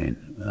campaign.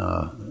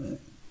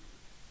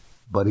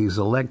 But he's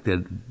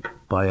elected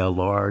by a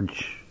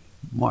large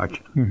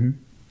margin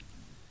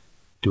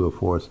to a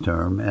fourth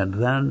term. And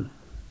then,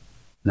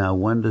 now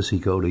when does he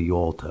go to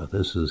Yalta?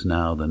 This is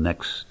now the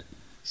next...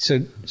 So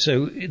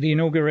the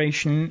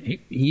inauguration,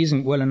 he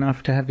isn't well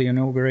enough to have the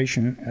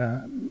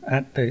inauguration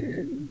at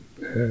the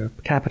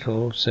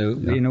Capitol, so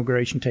the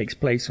inauguration takes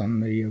place on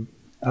the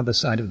other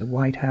side of the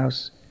White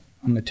House,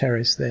 on the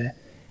terrace there.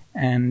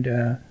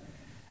 And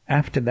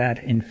after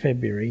that, in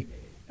February,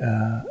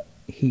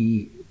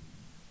 he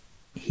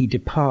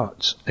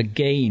departs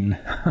again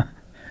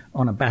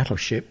on a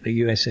battleship,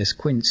 the USS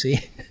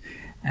Quincy,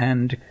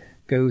 and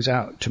goes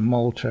out to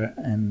Malta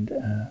and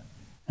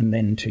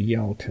then to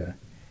Yalta.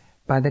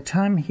 By the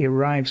time he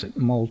arrives at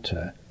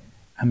Malta,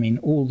 I mean,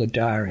 all the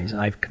diaries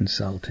I've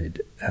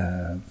consulted,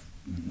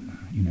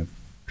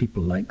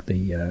 people like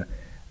the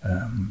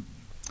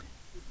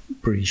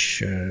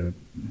British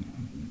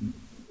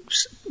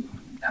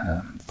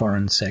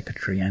Foreign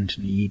Secretary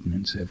Anthony Eden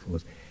and so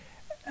forth,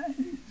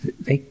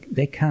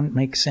 they can't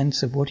make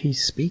sense of what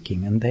he's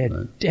speaking, and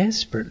they're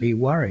desperately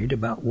worried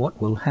about what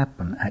will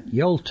happen at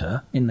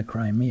Yalta in the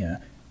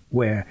Crimea,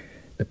 where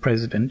the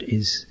president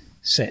is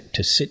set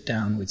to sit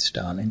down with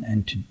Stalin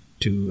and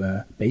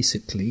to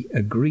basically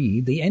agree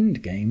the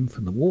end game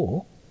for the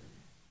war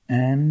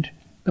and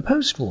the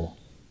post-war,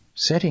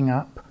 setting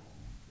up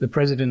the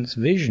president's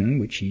vision,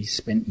 which he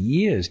spent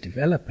years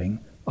developing,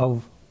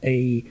 of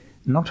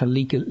not a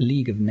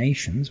League of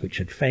Nations, which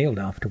had failed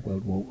after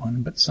World War I,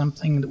 but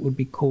something that would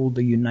be called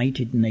the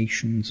United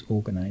Nations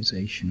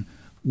Organization,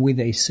 with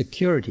a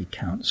Security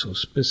Council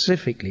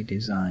specifically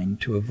designed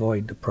to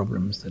avoid the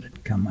problems that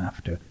had come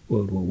after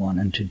World War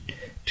I and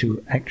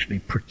to actually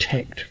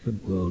protect the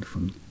world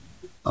from...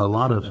 A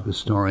lot of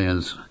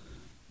historians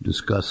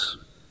discuss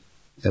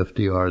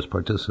FDR's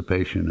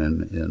participation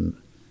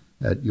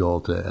at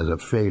Yalta as a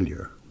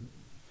failure,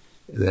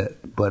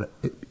 but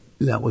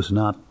that was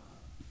not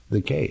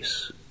the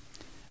case.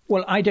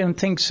 Well, I don't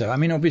think so. I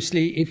mean,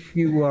 obviously, if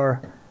you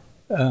are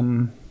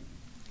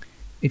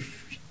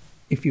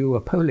if you were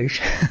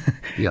Polish,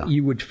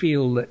 you would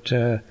feel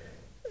that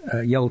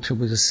Yalta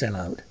was a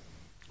sellout.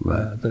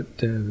 Right. That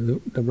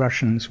the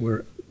Russians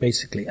were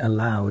basically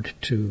allowed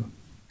to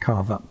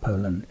carve up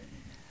Poland.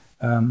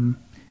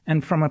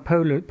 And from a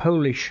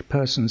Polish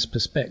person's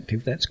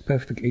perspective, that's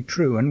perfectly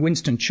true. And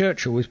Winston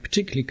Churchill was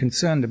particularly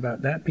concerned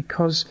about that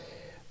because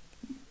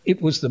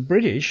it was the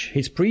British,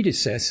 his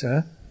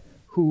predecessor,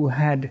 who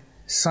had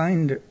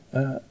signed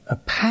a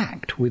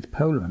pact with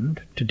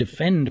Poland to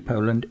defend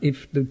Poland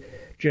if the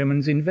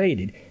Germans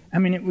invaded. I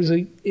mean, it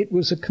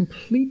was a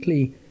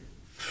completely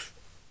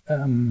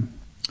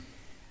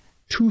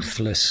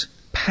toothless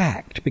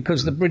pact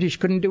because the British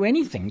couldn't do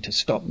anything to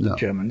stop the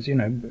Germans. You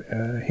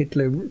know,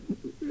 Hitler.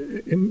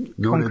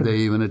 Nor did they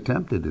even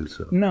attempt to do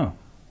so. No.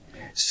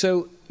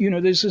 So, you know,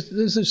 there's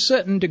a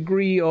certain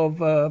degree of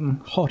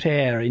hot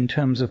air in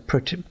terms of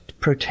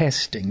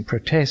protesting.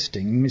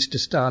 Mr.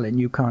 Stalin,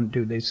 you can't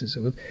do this and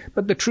so forth.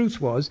 But the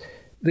truth was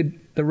the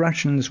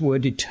Russians were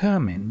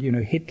determined. You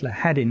know, Hitler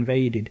had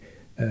invaded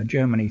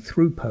Germany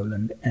through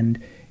Poland,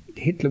 and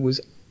Hitler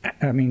was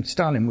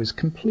Stalin was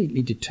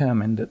completely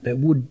determined that there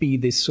would be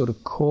this sort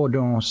of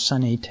cordon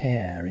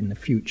sanitaire in the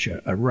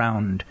future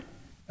around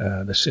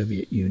the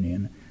Soviet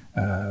Union.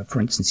 For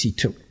instance, he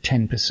took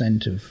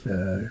 10% of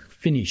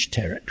Finnish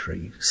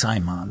territory,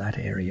 Saimaa, that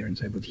area, and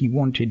so forth. He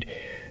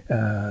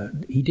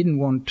didn't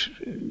want,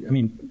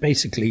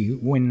 basically,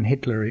 when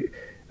Hitler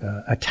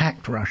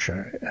attacked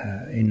Russia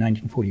in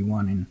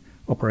 1941 in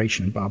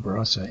Operation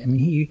Barbarossa,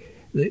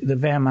 the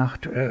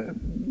Wehrmacht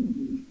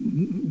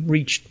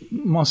reached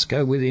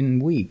Moscow within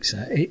weeks.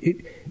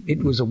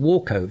 It was a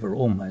walkover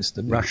almost.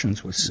 The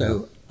Russians were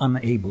so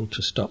unable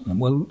to stop them.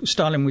 Well,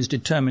 Stalin was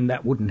determined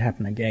that wouldn't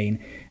happen again,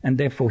 and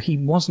therefore he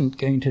wasn't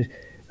going to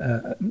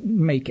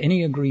make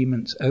any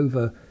agreements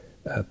over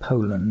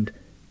Poland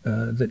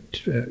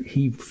that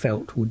he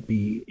felt would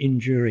be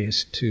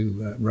injurious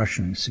to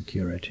Russian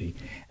security.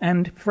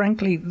 And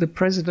frankly, the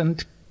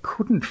president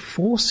couldn't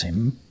force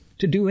him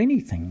to do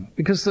anything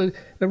because the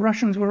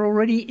Russians were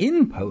already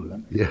in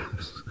Poland.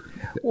 Yes.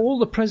 All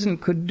the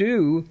president could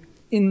do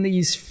in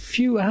these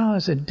few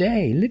hours a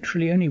day,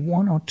 literally only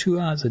 1 or 2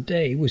 hours a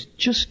day, was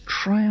just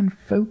try and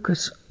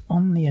focus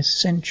on the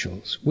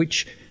essentials,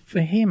 which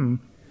for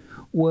him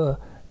were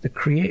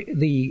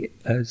the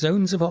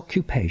zones of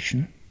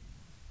occupation,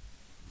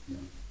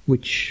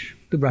 which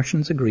the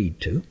Russians agreed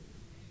to,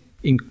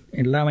 in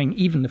allowing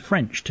even the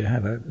French to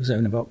have a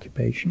zone of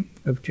occupation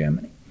of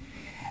Germany,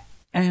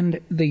 and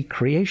the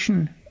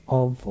creation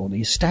of, or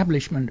the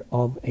establishment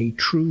of, a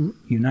true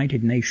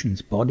United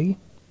Nations body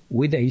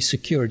with a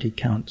Security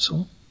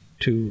Council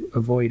to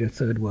avoid a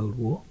Third World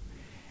War,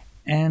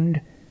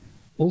 and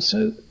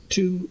also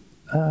to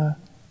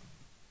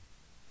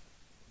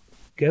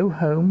go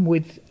home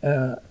with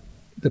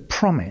the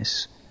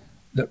promise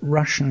that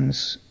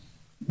Russians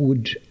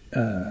would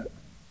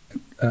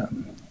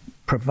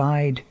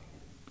provide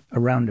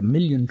around 1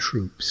 million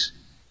troops,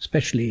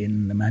 especially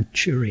in the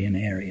Manchurian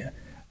area,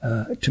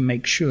 to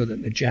make sure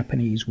that the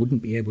Japanese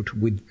wouldn't be able to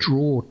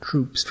withdraw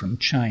troops from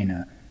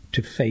China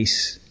to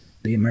face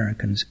the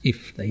Americans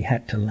if they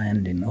had to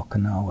land in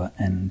Okinawa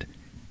and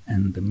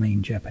the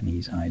main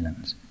Japanese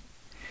islands.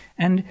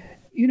 And,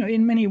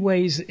 in many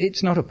ways,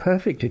 it's not a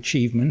perfect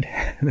achievement.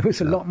 There was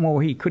a lot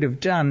more he could have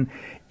done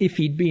if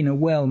he'd been a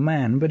well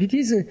man, but it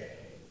is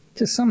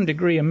to some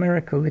degree a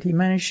miracle that he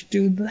managed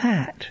to do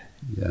that.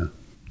 Yeah.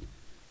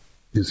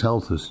 His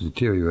health is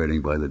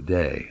deteriorating by the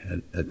day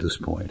at this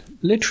point.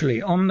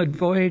 Literally, on the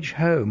voyage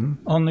home,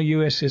 on the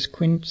USS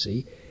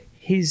Quincy,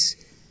 his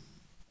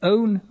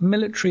own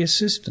military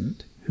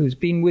assistant, who's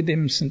been with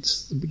him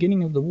since the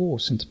beginning of the war,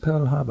 since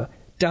Pearl Harbor,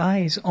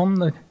 dies on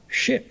the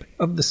ship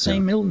of the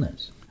same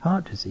illness,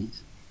 heart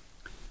disease.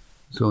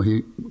 So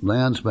he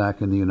lands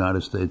back in the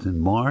United States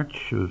in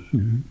March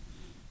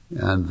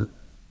and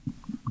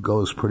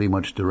goes pretty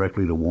much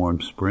directly to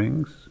Warm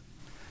Springs.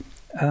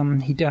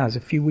 He does. A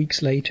few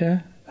weeks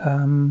later,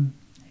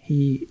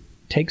 he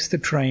takes the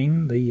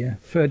train, the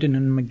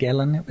Ferdinand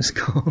Magellan it was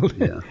called,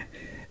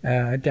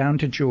 down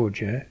to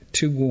Georgia,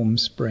 to Warm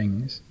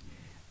Springs,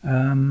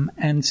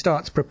 and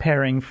starts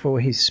preparing for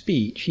his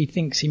speech. He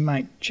thinks he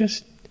might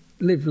just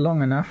live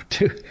long enough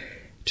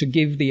to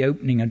give the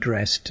opening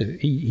address.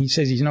 He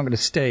says he's not going to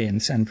stay in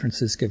San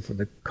Francisco for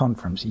the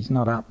conference. He's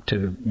not up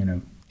to,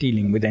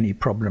 dealing with any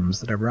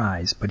problems that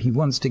arise, but he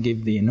wants to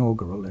give the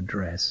inaugural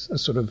address,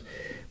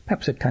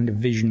 perhaps a kind of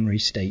visionary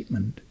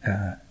statement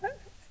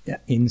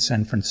in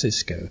San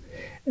Francisco.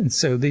 And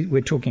so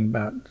we're talking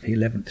about the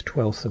 11th,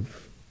 12th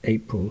of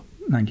April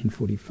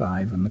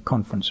 1945, and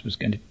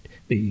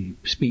the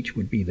speech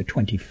would be the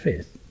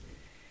 25th.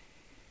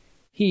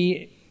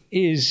 He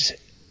is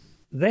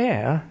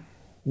there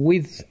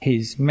with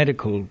his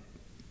medical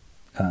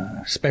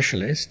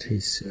specialist,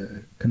 his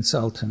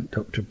consultant,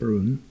 Dr.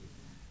 Brun.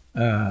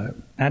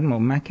 Admiral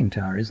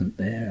McIntyre isn't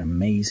there,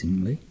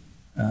 amazingly.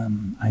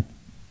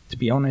 To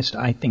be honest,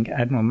 I think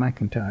Admiral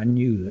McIntyre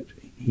knew that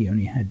he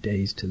only had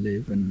days to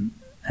live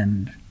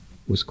and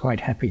was quite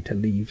happy to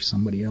leave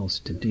somebody else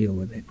to deal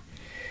with it.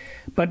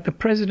 But the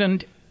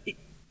president,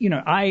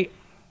 I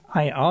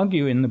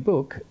argue in the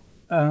book,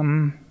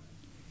 and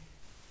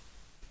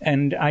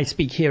I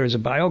speak here as a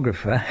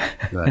biographer,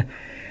 right,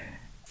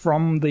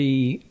 from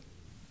the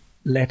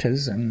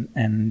letters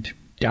and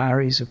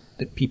diaries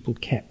that people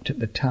kept at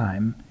the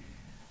time,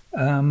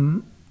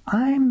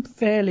 I'm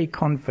fairly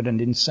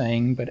confident in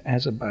saying, but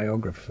as a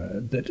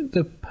biographer, that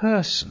the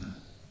person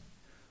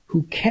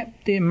who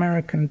kept the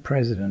American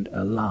president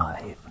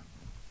alive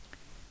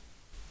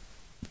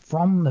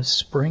from the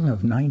spring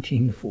of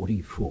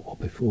 1944,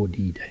 before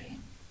D-Day,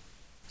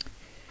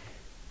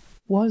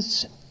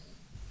 was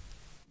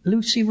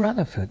Lucy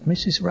Rutherford,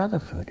 Mrs.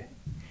 Rutherford.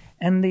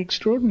 And the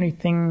extraordinary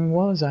thing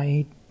was,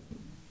 I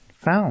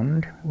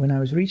found when I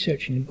was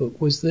researching the book,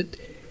 was that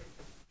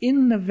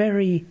in the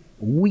very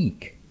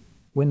week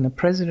when the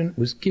president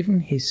was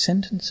given his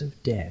sentence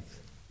of death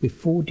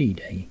before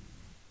D-Day,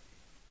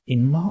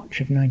 in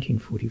March of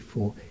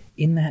 1944,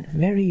 in that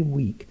very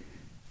week,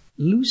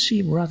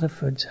 Lucy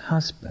Rutherford's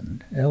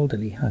husband,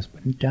 elderly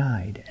husband,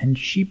 died, and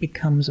she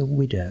becomes a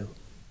widow.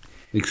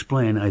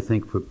 Explain, I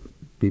think, for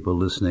people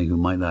listening who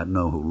might not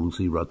know who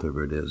Lucy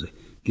Rutherford is,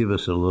 give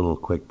us a little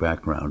quick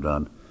background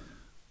on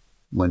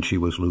when she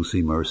was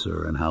Lucy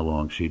Mercer and how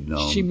long she'd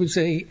known. She was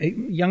a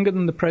younger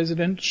than the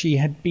president. She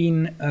had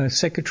been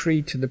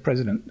secretary to the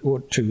president, or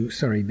to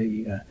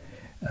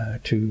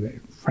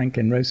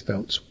Franklin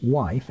Roosevelt's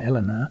wife,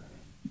 Eleanor,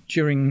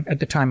 at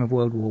the time of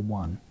World War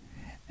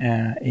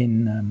I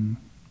in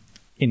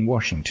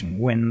Washington,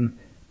 when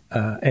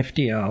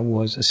FDR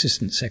was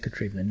Assistant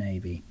Secretary of the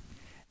Navy.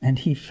 And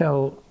he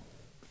fell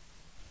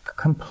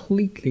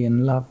completely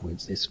in love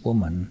with this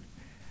woman.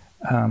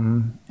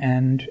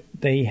 And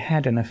they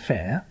had an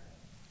affair,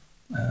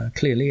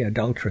 clearly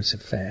adulterous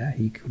affair.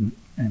 He couldn't...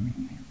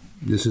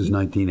 This is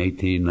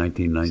 1918,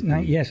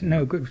 1919. Yes, no,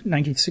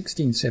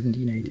 1916,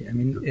 17,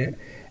 18.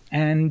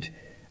 And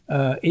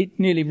it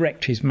nearly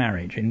wrecked his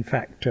marriage. In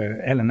fact,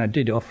 Eleanor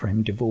did offer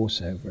him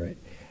divorce over it.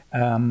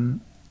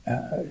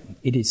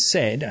 It is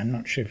said, I'm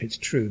not sure if it's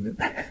true,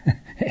 that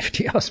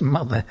FDR's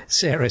mother,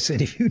 Sarah,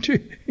 said, if you do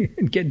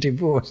get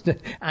divorced,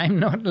 I'm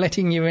not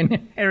letting you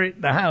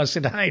inherit the house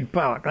at Hyde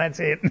Park. That's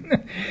it.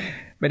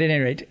 But at any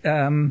rate,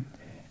 and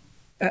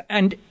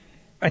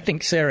I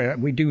think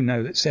we do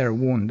know that Sarah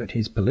warned that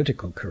his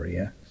political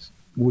career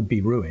would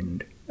be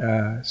ruined.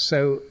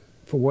 So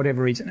for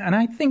whatever reason, and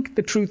I think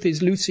the truth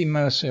is Lucy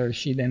Mercer, as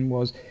she then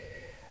was,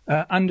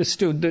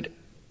 understood that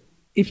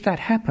if that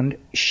happened,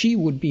 she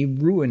would be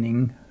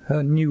ruining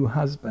her new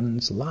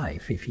husband's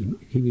life if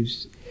he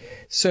was.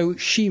 So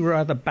she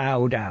rather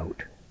bowed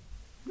out,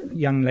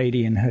 young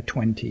lady in her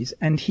 20s,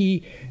 and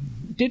he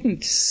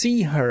didn't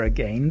see her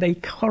again. They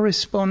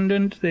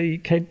corresponded. They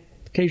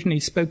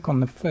occasionally spoke on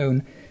the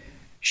phone.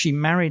 She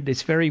married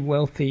this very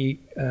wealthy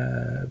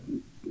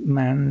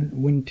man,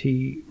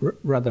 Winty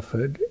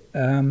Rutherford,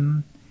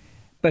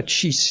 but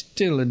she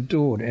still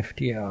adored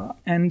FDR.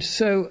 And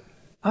so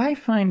I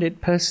find it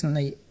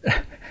personally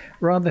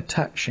rather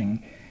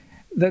touching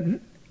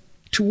that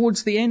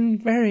towards the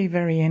end, very,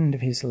 very end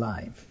of his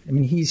life,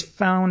 he's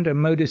found a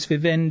modus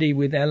vivendi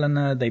with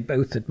Eleanor. They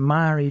both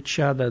admire each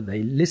other.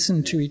 They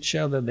listen to each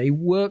other. They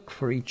work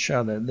for each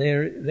other.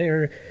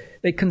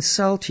 They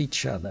consult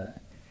each other.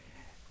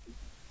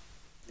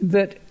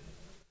 That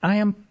I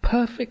am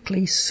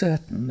perfectly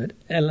certain that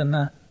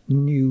Eleanor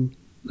knew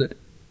that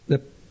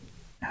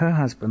her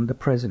husband, the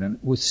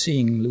president, was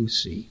seeing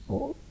Lucy,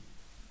 or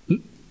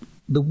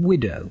the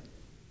widow,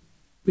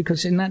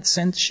 because in that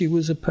sense she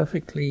was a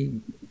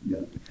perfectly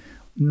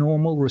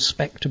normal,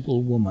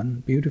 respectable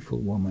woman, beautiful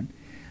woman.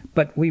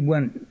 But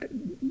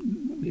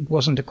it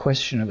wasn't a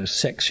question of a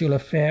sexual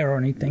affair or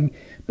anything.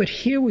 But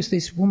here was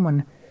this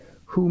woman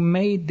who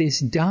made this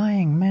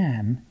dying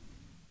man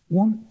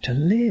want to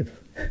live.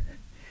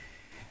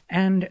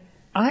 And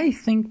I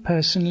think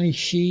personally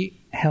she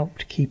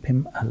helped keep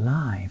him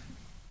alive.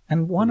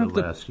 And one of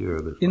the last year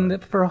of his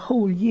life. For a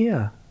whole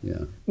year.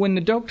 Yeah. When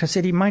the doctor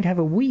said he might have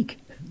a week.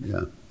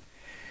 Yeah.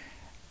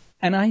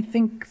 And I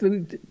think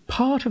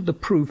part of the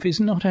proof is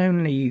not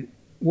only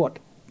what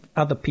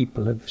other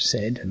people have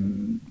said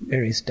and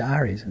various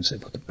diaries and so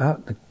forth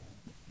about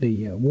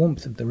the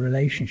warmth of the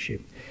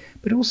relationship,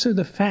 but also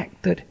the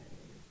fact that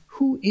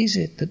who is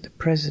it that the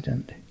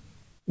president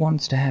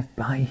wants to have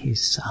by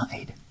his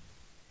side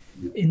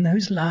in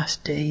those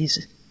last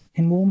days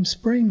in Warm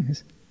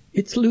Springs?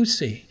 It's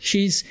Lucy.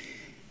 She's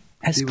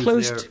as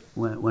close there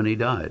when he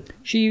died.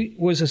 She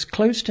was as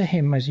close to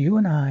him as you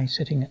and I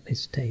sitting at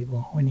this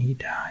table when he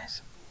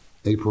dies.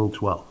 April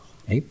 12th.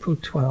 April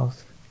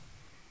 12th.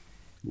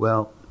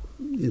 Well,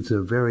 it's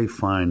a very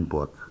fine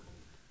book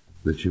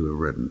that you have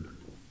written,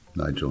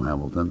 Nigel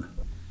Hamilton.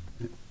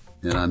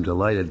 And I'm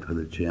delighted for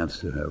the chance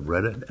to have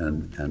read it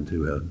and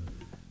to have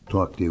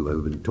talked to you.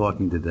 I've been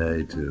talking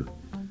today to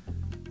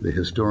the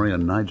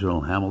historian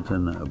Nigel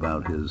Hamilton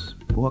about his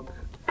book,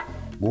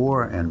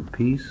 War and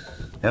Peace,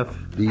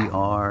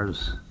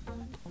 FDR's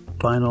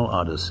Final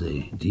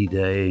Odyssey,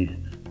 D-Day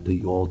to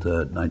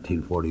Yalta,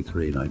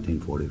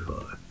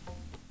 1943-1945.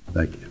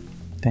 Thank you.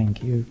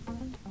 Thank you.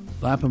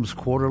 Lapham's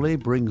Quarterly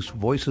brings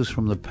voices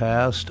from the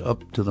past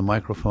up to the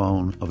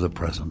microphone of the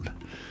present.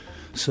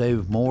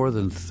 Save more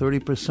than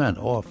 30%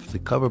 off the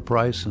cover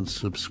price and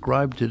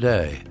subscribe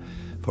today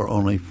for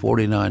only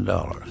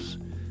 $49.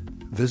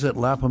 Visit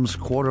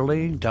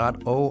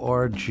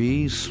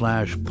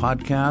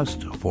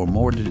laphamsquarterly.org/podcast for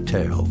more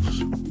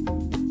details.